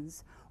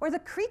mountains, or the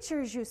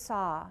creatures you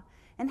saw,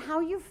 and how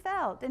you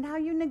felt, and how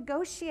you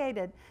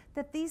negotiated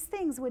that these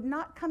things would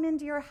not come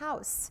into your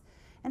house,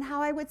 and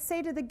how I would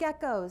say to the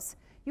geckos,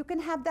 you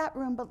can have that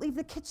room, but leave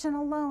the kitchen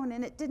alone,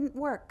 and it didn't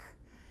work.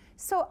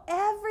 So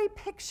every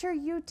picture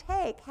you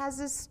take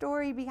has a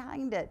story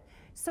behind it.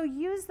 So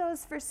use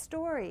those for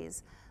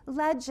stories.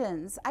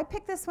 Legends. I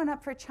picked this one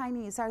up for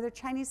Chinese. Are there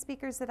Chinese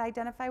speakers that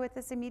identify with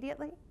this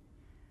immediately?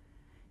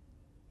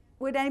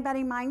 Would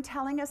anybody mind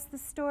telling us the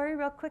story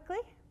real quickly?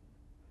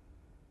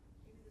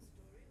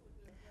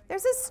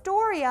 There's a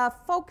story, a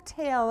folk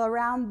tale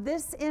around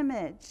this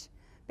image,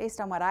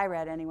 based on what I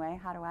read anyway.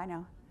 How do I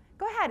know?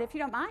 Go ahead, if you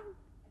don't mind.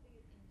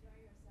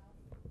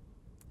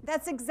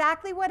 That's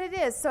exactly what it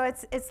is. So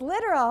it's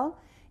literal.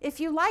 If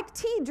you like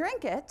tea,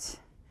 drink it.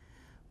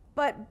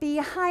 But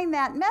behind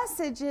that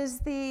message is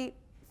the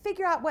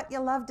figure out what you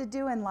love to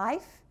do in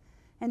life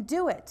and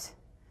do it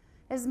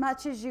as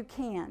much as you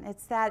can.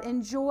 It's that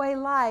enjoy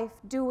life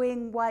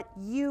doing what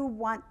you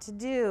want to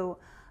do.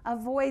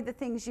 Avoid the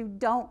things you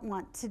don't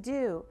want to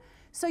do.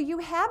 So you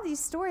have these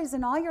stories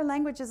in all your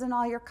languages and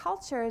all your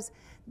cultures.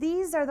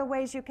 These are the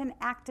ways you can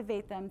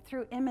activate them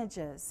through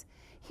images.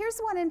 Here's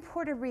one in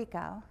Puerto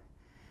Rico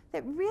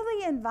that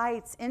really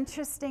invites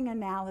interesting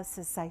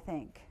analysis, I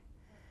think.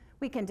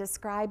 We can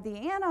describe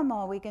the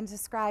animal, we can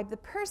describe the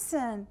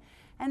person,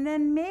 and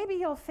then maybe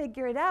you'll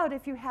figure it out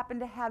if you happen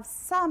to have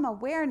some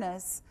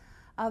awareness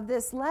of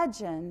this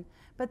legend.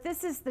 But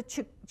this is the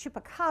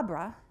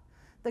chupacabra,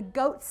 the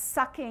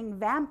goat-sucking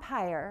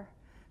vampire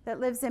that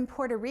lives in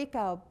Puerto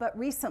Rico, but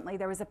recently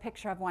there was a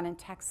picture of one in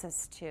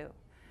Texas too.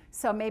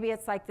 So maybe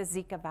it's like the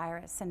Zika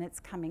virus and it's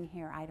coming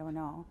here, I don't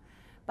know.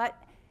 But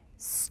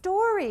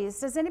stories,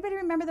 does anybody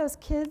remember those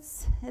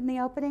kids in the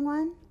opening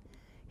one?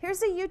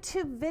 Here's a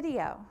YouTube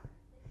video.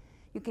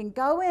 You can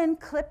go in,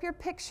 clip your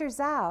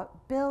pictures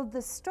out, build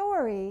the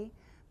story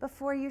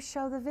before you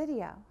show the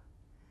video.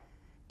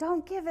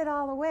 Don't give it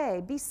all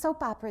away. Be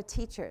soap opera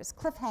teachers,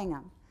 cliffhang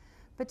them.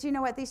 But do you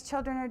know what these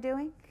children are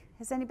doing?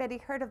 Has anybody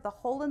heard of the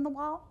hole in the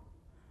wall?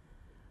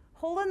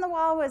 Hole in the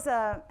wall was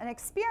an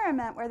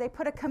experiment where they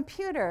put a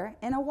computer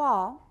in a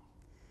wall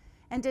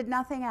and did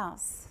nothing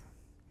else.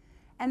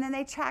 And then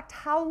they tracked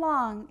how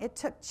long it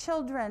took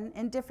children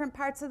in different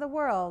parts of the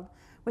world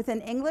with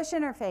an English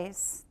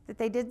interface that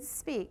they didn't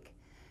speak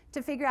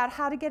to figure out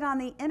how to get on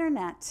the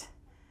internet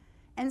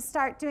and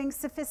start doing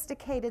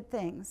sophisticated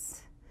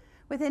things.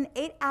 Within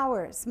 8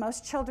 hours,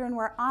 most children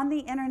were on the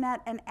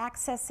internet and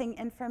accessing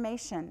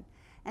information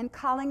and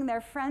calling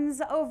their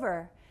friends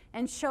over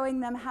and showing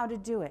them how to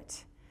do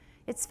it.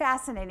 It's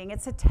fascinating.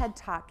 It's a TED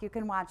Talk. You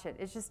can watch it.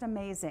 It's just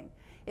amazing.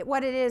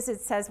 What it is,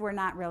 it says we're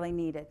not really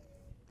needed.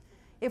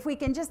 If we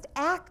can just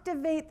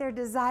activate their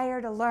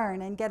desire to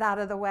learn and get out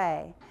of the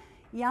way,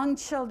 young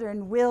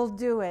children will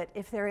do it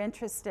if they're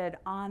interested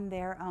on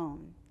their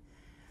own.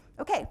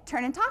 Okay,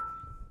 turn and talk.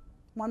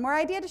 One more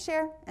idea to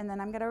share, and then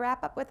I'm going to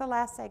wrap up with the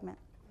last segment.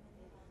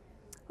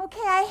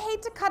 Okay, I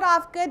hate to cut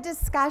off good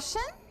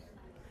discussion,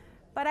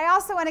 but I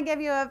also want to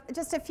give you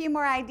just a few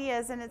more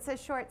ideas, and it's a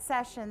short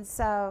session.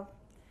 So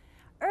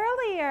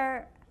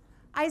earlier,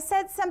 I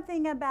said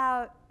something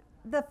about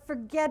the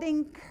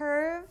forgetting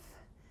curve,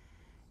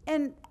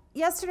 and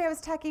yesterday I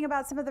was talking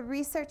about some of the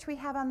research we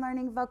have on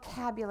learning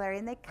vocabulary,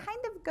 and they kind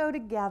of go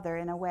together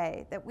in a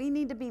way that we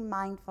need to be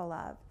mindful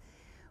of.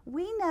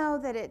 We know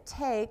that it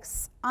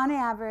takes, on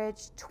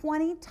average,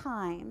 20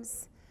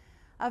 times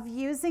of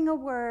using a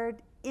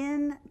word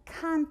in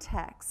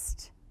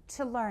context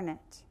to learn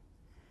it.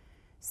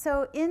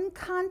 So in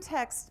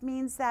context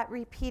means that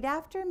repeat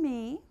after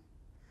me,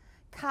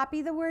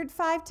 copy the word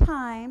 5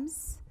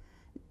 times,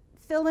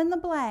 fill in the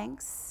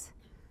blanks.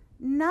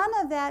 None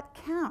of that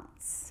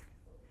counts.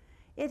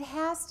 It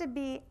has to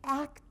be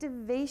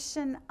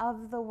activation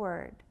of the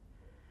word.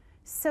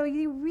 So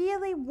you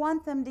really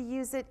want them to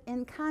use it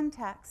in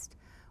context.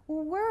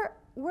 Well,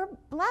 we're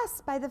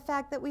blessed by the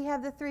fact that we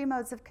have the 3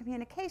 modes of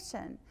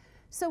communication.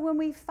 So when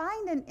we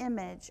find an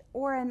image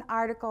or an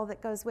article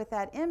that goes with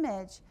that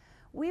image,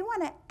 we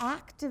want to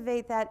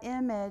activate that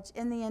image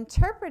in the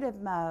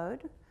interpretive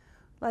mode.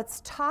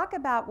 Let's talk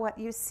about what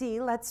you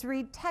see. Let's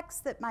read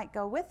text that might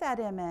go with that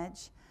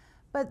image.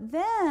 But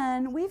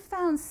then we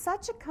found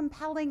such a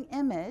compelling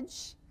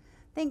image.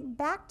 Think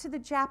back to the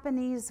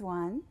Japanese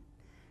one.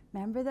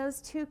 Remember those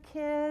 2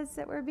 kids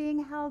that were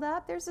being held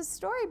up? There's a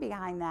story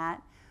behind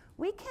that.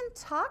 We can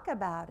talk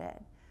about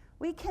it.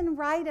 We can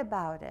write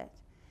about it.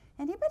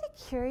 Anybody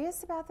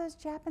curious about those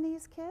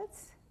Japanese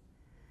kids?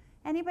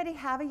 Anybody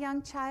have a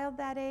young child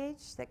that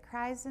age that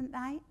cries at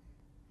night?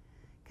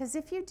 Because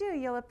if you do,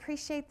 you'll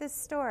appreciate this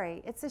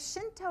story. It's a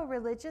Shinto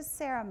religious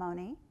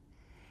ceremony,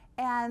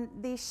 and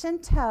the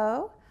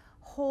Shinto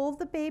hold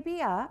the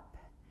baby up.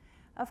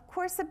 Of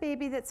course, a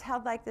baby that's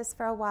held like this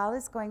for a while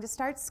is going to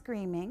start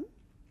screaming.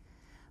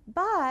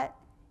 But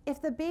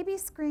if the baby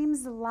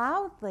screams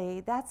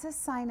loudly, that's a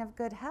sign of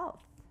good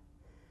health.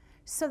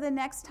 So the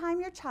next time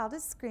your child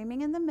is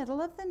screaming in the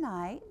middle of the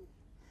night,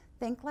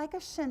 think like a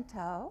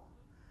Shinto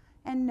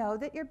and know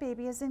that your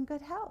baby is in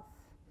good health.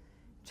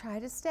 Try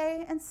to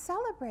stay and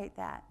celebrate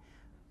that.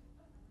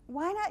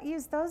 Why not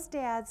use those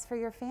dads for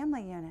your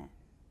family unit?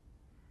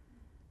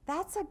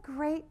 That's a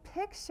great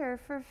picture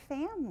for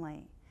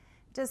family,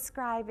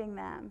 describing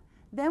them.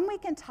 Then we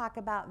can talk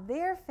about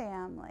their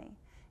family,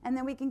 and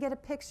then we can get a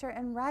picture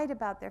and write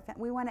about their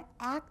family. We want to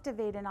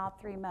activate in all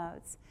 3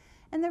 modes.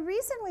 And the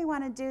reason we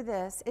want to do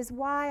this is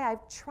why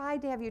I've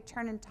tried to have you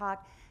turn and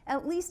talk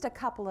at least a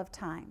couple of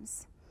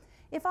times.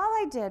 If all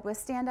I did was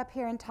stand up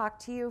here and talk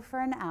to you for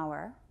an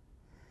hour,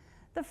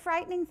 the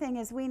frightening thing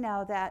is we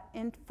know that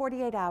in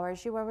 48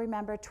 hours you will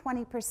remember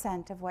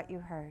 20% of what you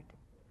heard.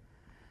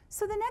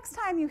 So the next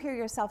time you hear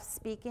yourself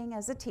speaking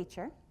as a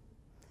teacher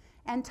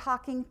and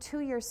talking to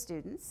your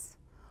students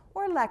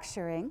or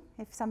lecturing,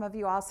 if some of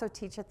you also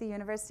teach at the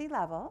university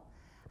level,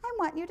 I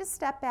want you to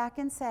step back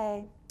and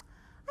say,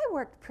 I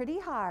worked pretty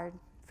hard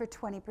for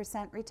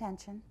 20%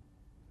 retention.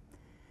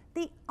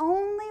 The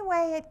only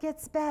way it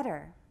gets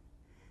better,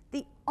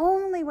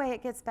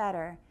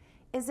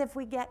 is if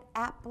we get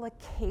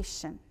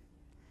application.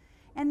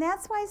 And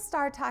that's why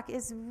STARTALK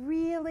is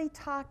really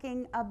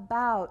talking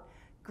about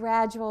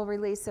gradual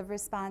release of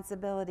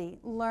responsibility,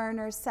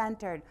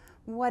 learner-centered.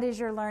 What is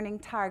your learning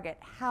target?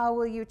 How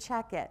will you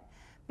check it?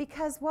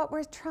 Because what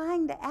we're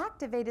trying to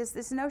activate is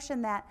this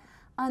notion that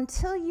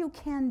until you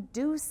can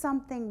do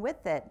something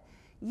with it,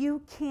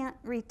 you can't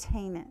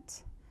retain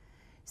it.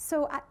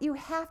 So you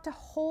have to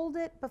hold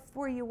it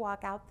before you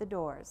walk out the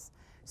doors.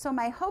 So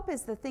my hope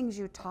is the things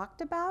you talked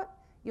about,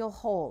 you'll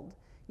hold.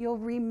 You'll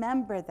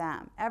remember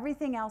them.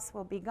 Everything else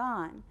will be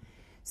gone.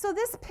 So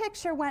this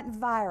picture went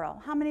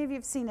viral. How many of you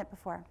have seen it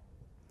before?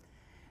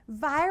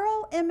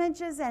 Viral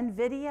images and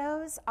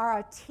videos are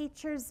a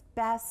teacher's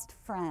best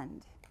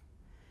friend.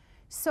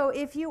 So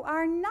if you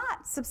are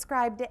not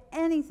subscribed to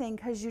anything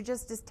because you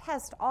just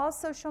detest all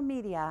social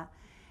media,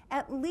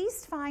 at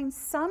least find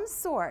some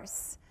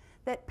source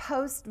that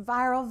posts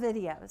viral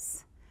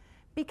videos.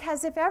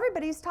 Because if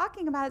everybody's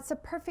talking about it, it's a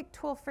perfect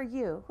tool for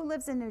you. Who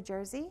lives in New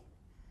Jersey?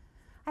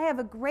 I have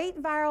a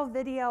great viral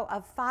video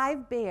of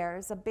 5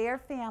 bears, a bear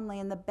family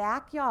in the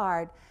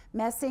backyard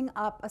messing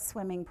up a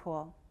swimming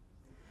pool.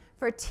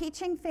 For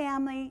teaching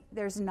family,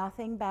 there's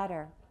nothing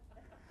better.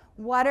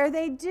 What are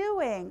they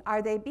doing?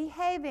 Are they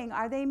behaving?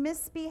 Are they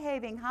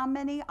misbehaving? How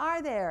many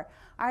are there?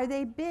 Are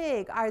they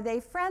big? Are they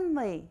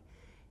friendly?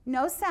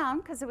 No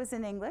sound because it was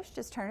in English,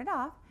 just turn it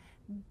off.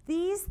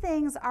 These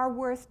things are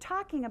worth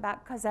talking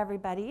about because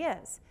everybody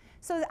is.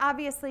 So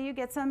obviously you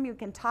get some, you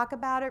can talk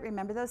about it.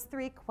 Remember those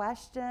 3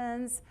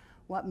 questions.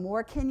 What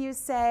more can you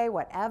say?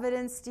 What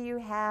evidence do you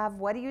have?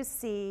 What do you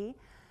see?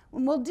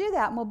 And we'll do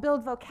that and we'll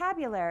build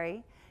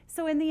vocabulary.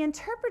 So in the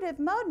interpretive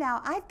mode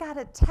now, I've got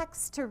a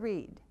text to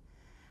read.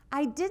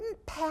 I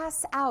didn't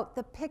pass out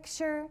the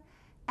picture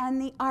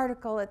and the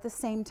article at the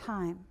same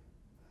time.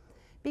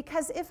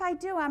 Because if I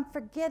do, I'm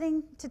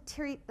forgetting to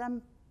treat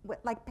them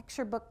like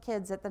picture book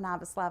kids at the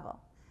novice level.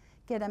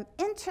 Get them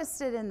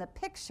interested in the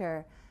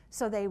picture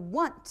so they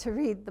want to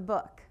read the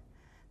book.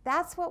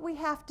 That's what we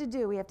have to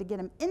do. We have to get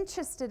them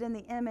interested in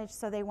the image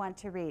so they want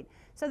to read.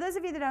 So those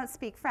of you that don't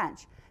speak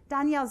French,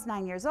 Danielle's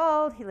 9 years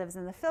old. He lives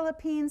in the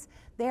Philippines.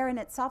 There in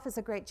itself is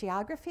a great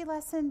geography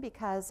lesson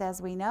because,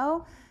 as we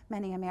know,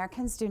 many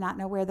Americans do not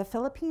know where the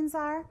Philippines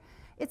are.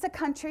 It's a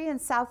country in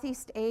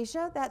Southeast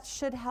Asia. That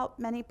should help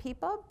many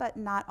people, but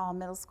not all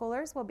middle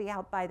schoolers will be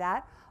helped by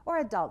that, or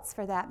adults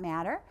for that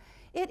matter.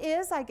 It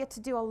is, I get to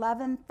do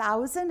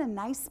 11,000, a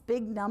nice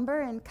big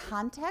number in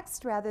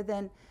context rather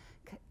than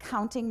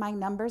counting my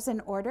numbers in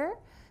order,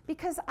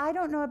 because I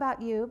don't know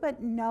about you,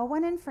 but no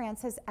one in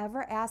France has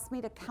ever asked me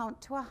to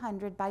count to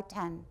 100 by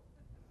 10,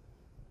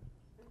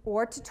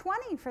 or to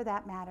 20 for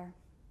that matter.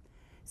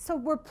 So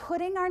we're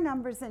putting our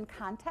numbers in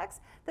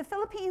context. The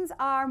Philippines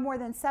are more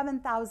than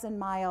 7,000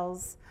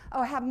 miles,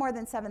 or have more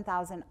than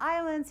 7,000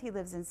 islands. He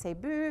lives in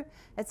Cebu,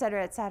 et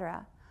cetera, et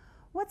cetera.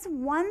 What's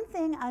one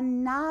thing a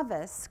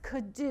novice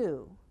could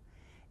do?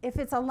 If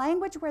it's a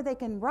language where they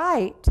can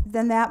write,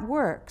 then that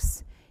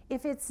works.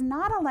 If it's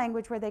not a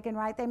language where they can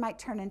write, they might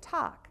turn and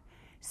talk.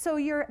 So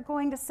you're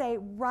going to say,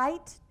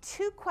 write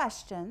 2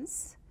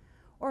 questions,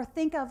 or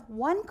think of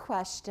 1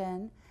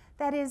 question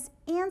that is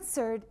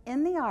answered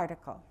in the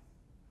article.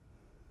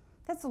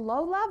 That's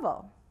low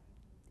level.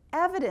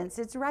 Evidence,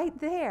 it's right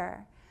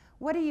there.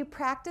 What are you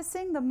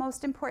practicing? The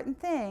most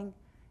important thing,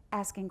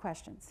 asking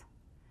questions.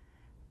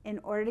 In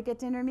order to get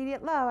to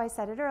intermediate low, I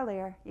said it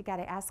earlier, you got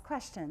to ask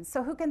questions.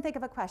 So who can think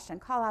of a question?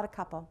 Call out a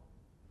couple.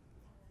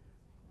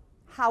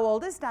 How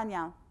old is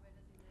Danielle?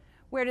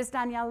 Where does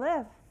Danielle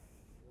live?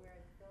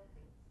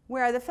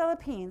 Where are the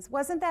Philippines?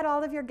 Wasn't that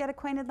all of your get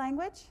acquainted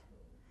language?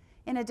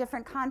 In a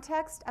different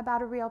context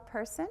about a real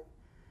person?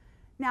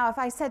 Now, if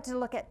I said to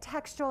look at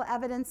textual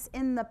evidence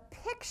in the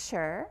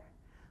picture,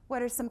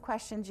 what are some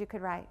questions you could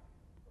write?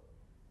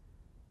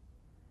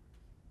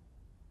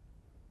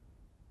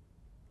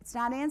 It's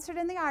not answered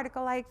in the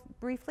article. I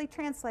briefly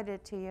translated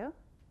it to you.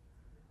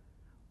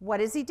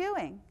 What is he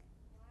doing?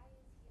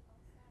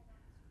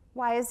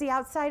 Why is he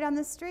outside on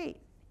the street?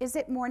 Is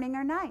it morning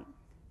or night?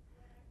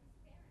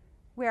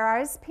 Where are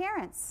his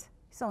parents?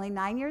 He's only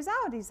 9 years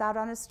out. He's out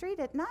on the street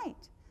at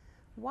night.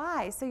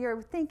 Why? So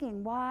you're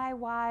thinking, why?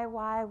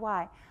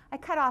 I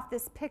cut off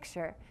this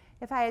picture.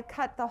 If I had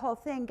cut the whole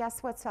thing,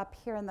 guess what's up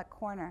here in the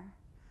corner?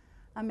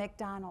 A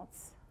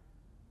McDonald's.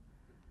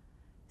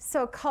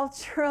 So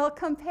cultural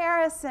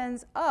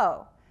comparisons.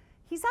 Oh,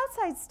 he's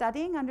outside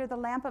studying under the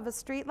lamp of a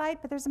streetlight,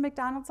 but there's a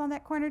McDonald's on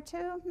that corner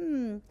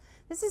too?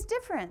 This is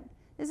different.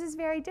 This is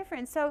very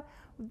different. So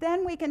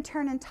then we can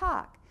turn and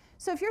talk.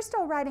 So if you're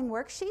still writing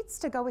worksheets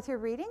to go with your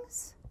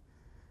readings,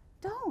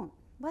 don't.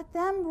 Let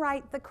them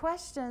write the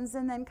questions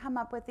and then come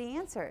up with the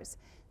answers.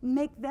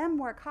 Make them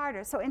work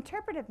harder. So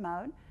interpretive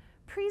mode,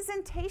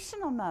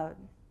 presentational mode.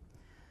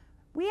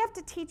 We have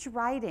to teach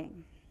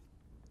writing.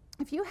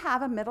 If you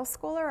have a middle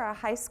schooler or a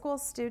high school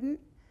student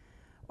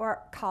or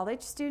a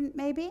college student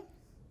maybe,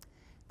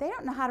 they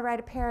don't know how to write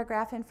a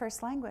paragraph in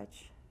first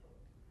language.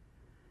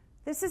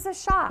 This is a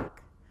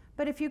shock.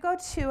 But if you go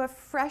to a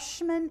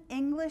freshman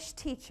English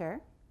teacher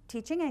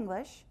teaching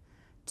English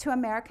to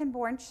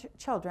American-born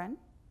children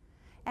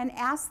and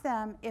ask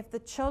them if the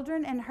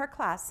children in her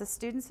class, the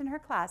students in her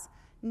class,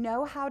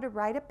 know how to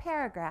write a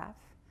paragraph,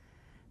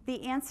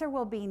 the answer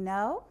will be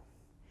no,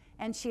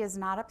 and she is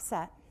not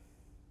upset.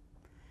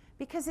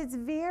 Because it's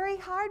very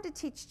hard to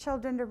teach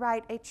children to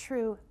write a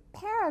true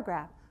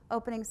paragraph,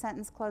 opening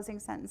sentence, closing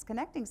sentence,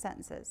 connecting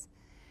sentences.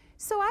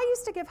 So I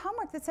used to give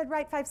homework that said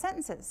write 5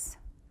 sentences.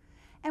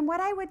 And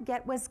what I would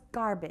get was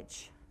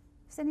garbage.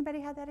 Has anybody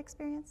had that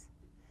experience?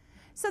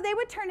 So they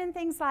would turn in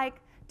things like,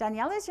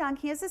 Danielle is young,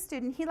 he is a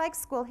student, he likes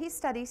school, he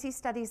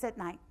studies at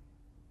night.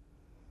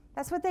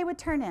 That's what they would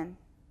turn in.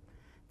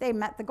 They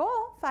met the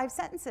goal, 5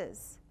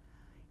 sentences.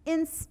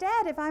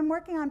 Instead, if I'm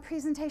working on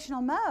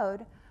presentational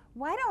mode,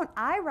 why don't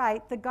I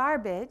write the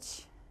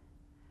garbage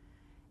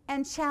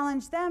and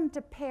challenge them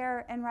to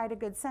pair and write a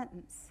good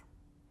sentence?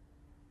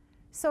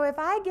 So if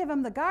I give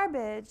them the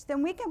garbage,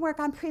 then we can work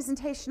on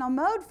presentational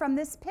mode from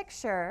this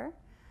picture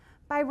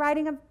by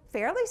writing a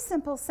fairly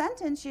simple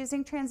sentence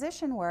using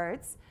transition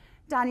words.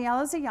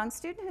 Danielle is a young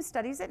student who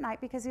studies at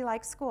night because he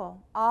likes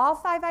school. All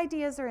 5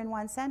 ideas are in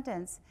one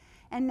sentence.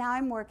 And now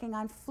I'm working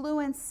on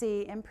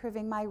fluency,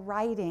 improving my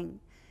writing,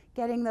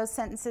 getting those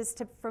sentences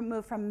to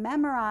move from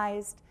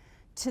memorized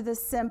to the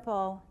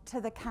simple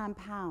to the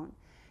compound.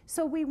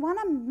 So we want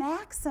to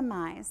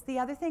maximize. The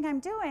other thing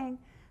I'm doing,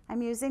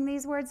 I'm using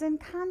these words in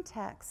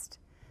context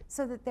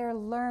so that they're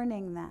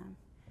learning them.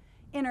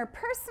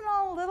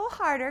 Interpersonal, a little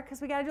harder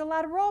because we got to do a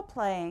lot of role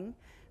playing.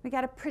 We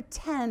got to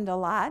pretend a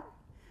lot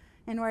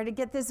in order to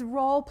get this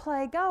role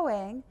play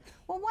going.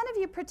 Well, one of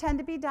you pretend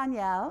to be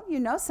Danielle. You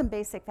know some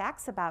basic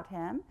facts about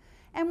him.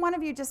 And one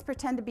of you just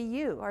pretend to be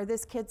you or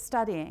this kid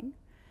studying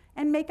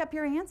and make up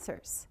your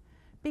answers.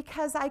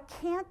 Because I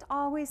can't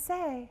always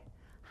say,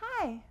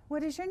 hi,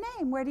 what is your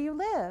name? Where do you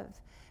live?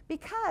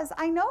 Because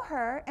I know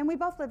her and we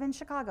both live in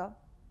Chicago.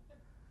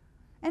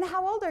 And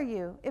how old are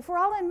you? If we're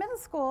all in middle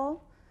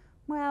school,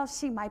 well,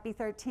 she might be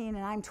 13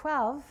 and I'm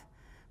 12,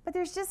 but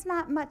there's just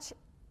not much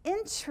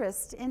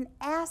interest in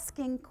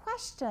asking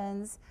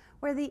questions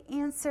where the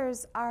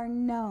answers are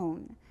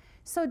known.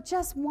 So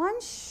just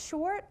one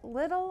short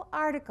little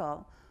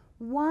article,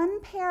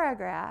 one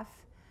paragraph,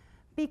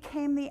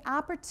 became the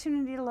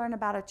opportunity to learn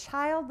about a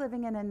child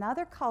living in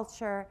another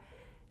culture,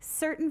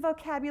 certain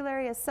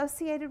vocabulary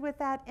associated with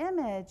that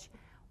image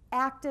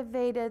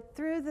activated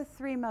through the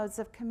 3 modes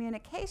of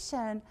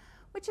communication,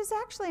 which is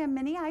actually a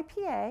mini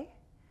IPA,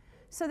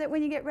 so that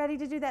when you get ready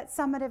to do that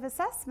summative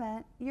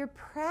assessment, you're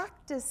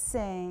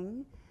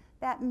practicing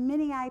that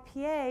mini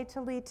IPA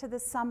to lead to the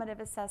summative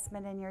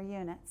assessment in your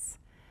units.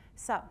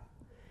 So,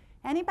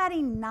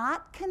 anybody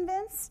not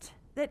convinced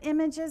that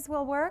images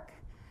will work?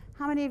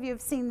 How many of you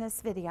have seen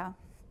this video?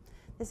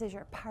 This is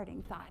your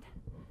parting thought.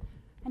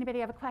 Anybody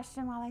have a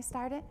question while I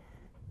start it?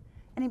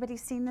 Anybody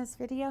seen this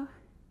video?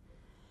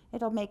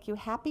 It'll make you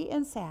happy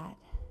and sad.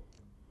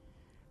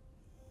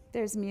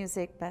 There's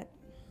music, but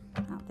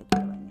I don't think you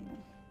really need it.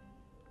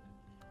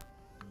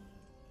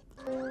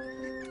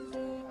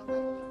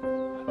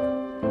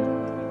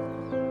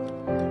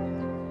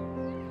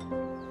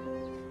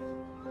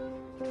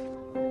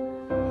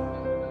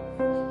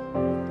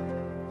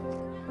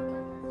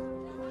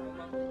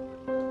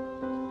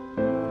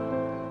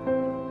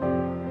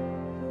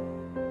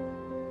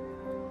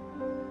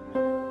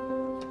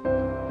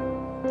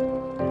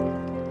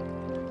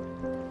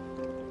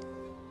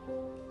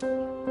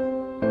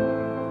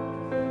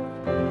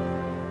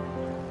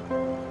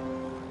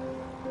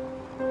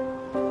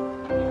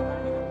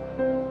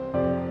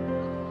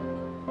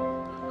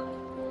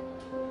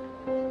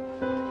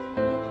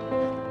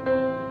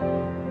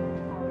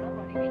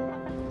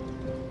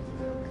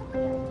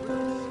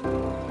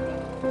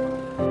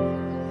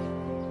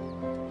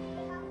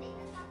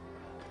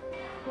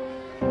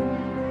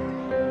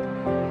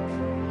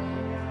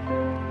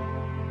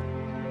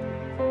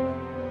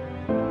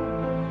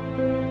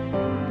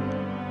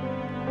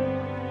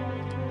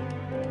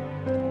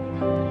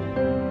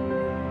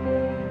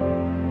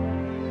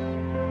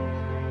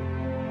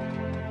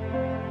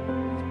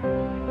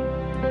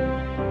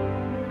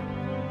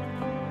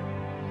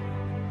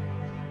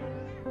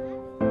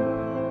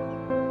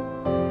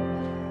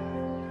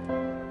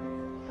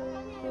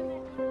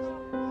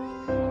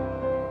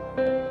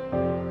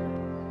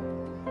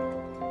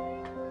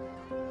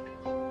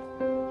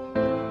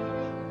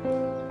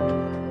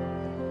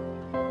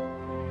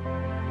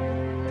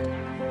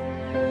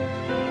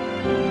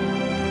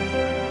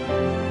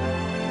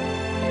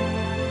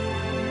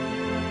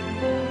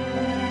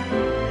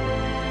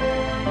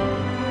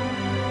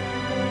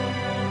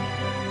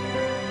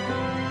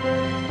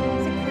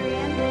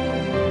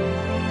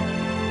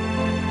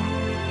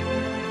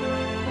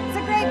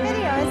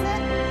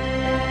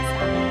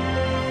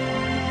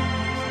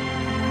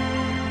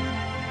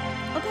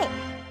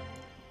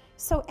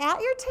 So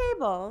at your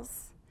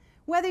tables,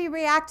 whether you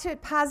react to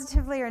it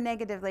positively or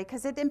negatively,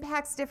 because it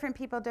impacts different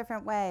people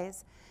different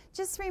ways,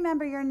 just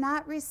remember you're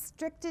not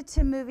restricted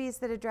to movies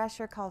that address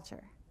your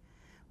culture.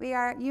 We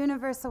are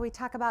universal. We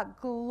talk about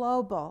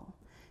global.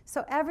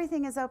 So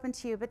everything is open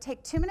to you. But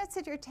take 2 minutes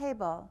at your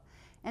table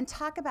and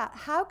talk about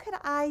how could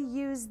I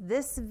use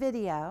this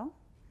video.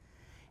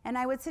 And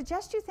I would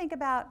suggest you think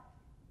about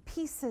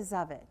pieces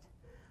of it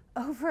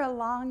over a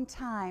long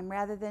time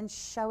rather than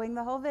showing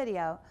the whole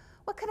video.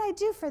 What could I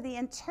do for the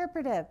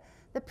interpretive,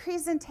 the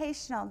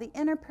presentational, the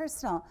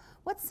interpersonal?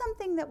 What's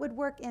something that would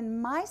work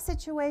in my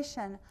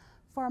situation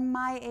for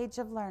my age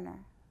of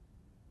learner?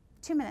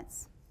 2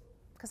 minutes,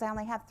 because I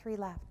only have 3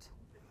 left.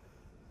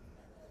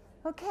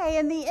 Okay,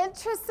 in the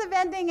interest of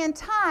ending on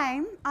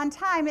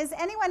time, is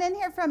anyone in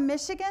here from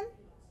Michigan?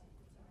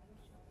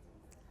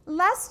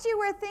 Lest you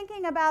were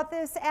thinking about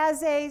this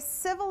as a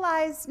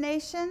civilized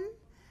nation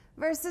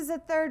versus a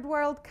third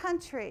world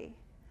country,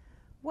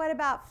 what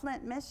about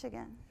Flint,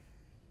 Michigan?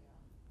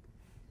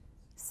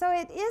 So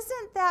it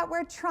isn't that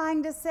we're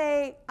trying to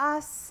say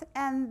us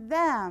and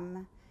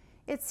them.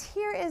 It's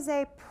here is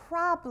a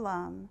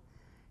problem.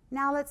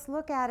 Now let's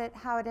look at it,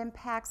 how it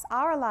impacts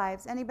our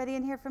lives. Anybody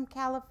in here from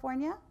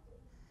California?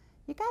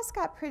 You guys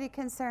got pretty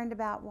concerned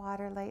about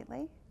water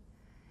lately.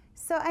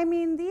 So, I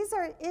mean, these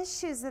are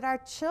issues that our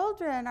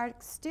children, our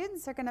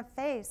students are going to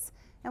face,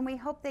 and we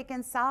hope they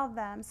can solve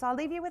them. So I'll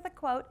leave you with a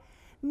quote.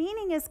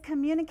 Meaning is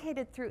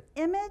communicated through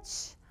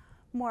image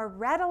more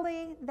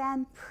readily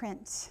than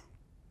print.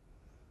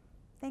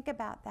 Think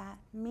about that.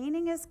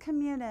 Meaning is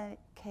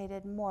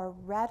communicated more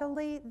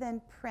readily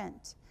than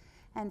print.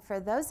 And for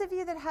those of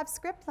you that have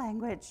script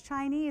language,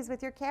 Chinese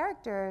with your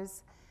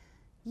characters,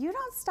 you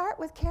don't start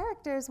with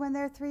characters when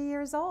they're 3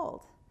 years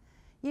old.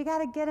 You got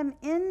to get them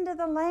into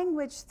the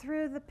language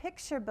through the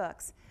picture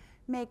books,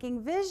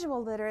 making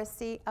visual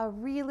literacy a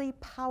really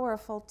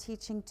powerful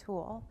teaching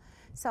tool.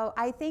 So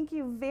I thank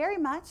you very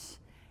much.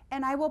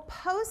 And I will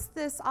post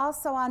this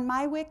also on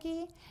my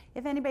wiki.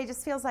 If anybody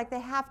just feels like they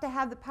have to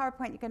have the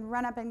PowerPoint, you can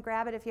run up and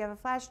grab it if you have a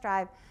flash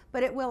drive.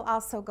 But it will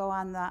also go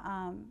on the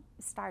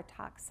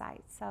STARTALK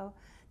site. So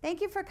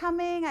thank you for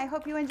coming. I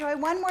hope you enjoy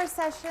one more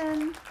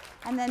session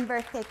and then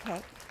birthday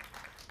cake,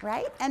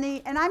 right?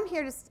 And I'm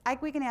here to,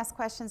 we can ask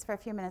questions for a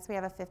few minutes. We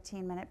have a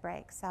 15-minute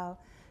break. So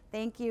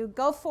thank you.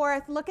 Go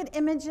forth. Look at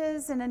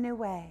images in a new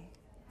way.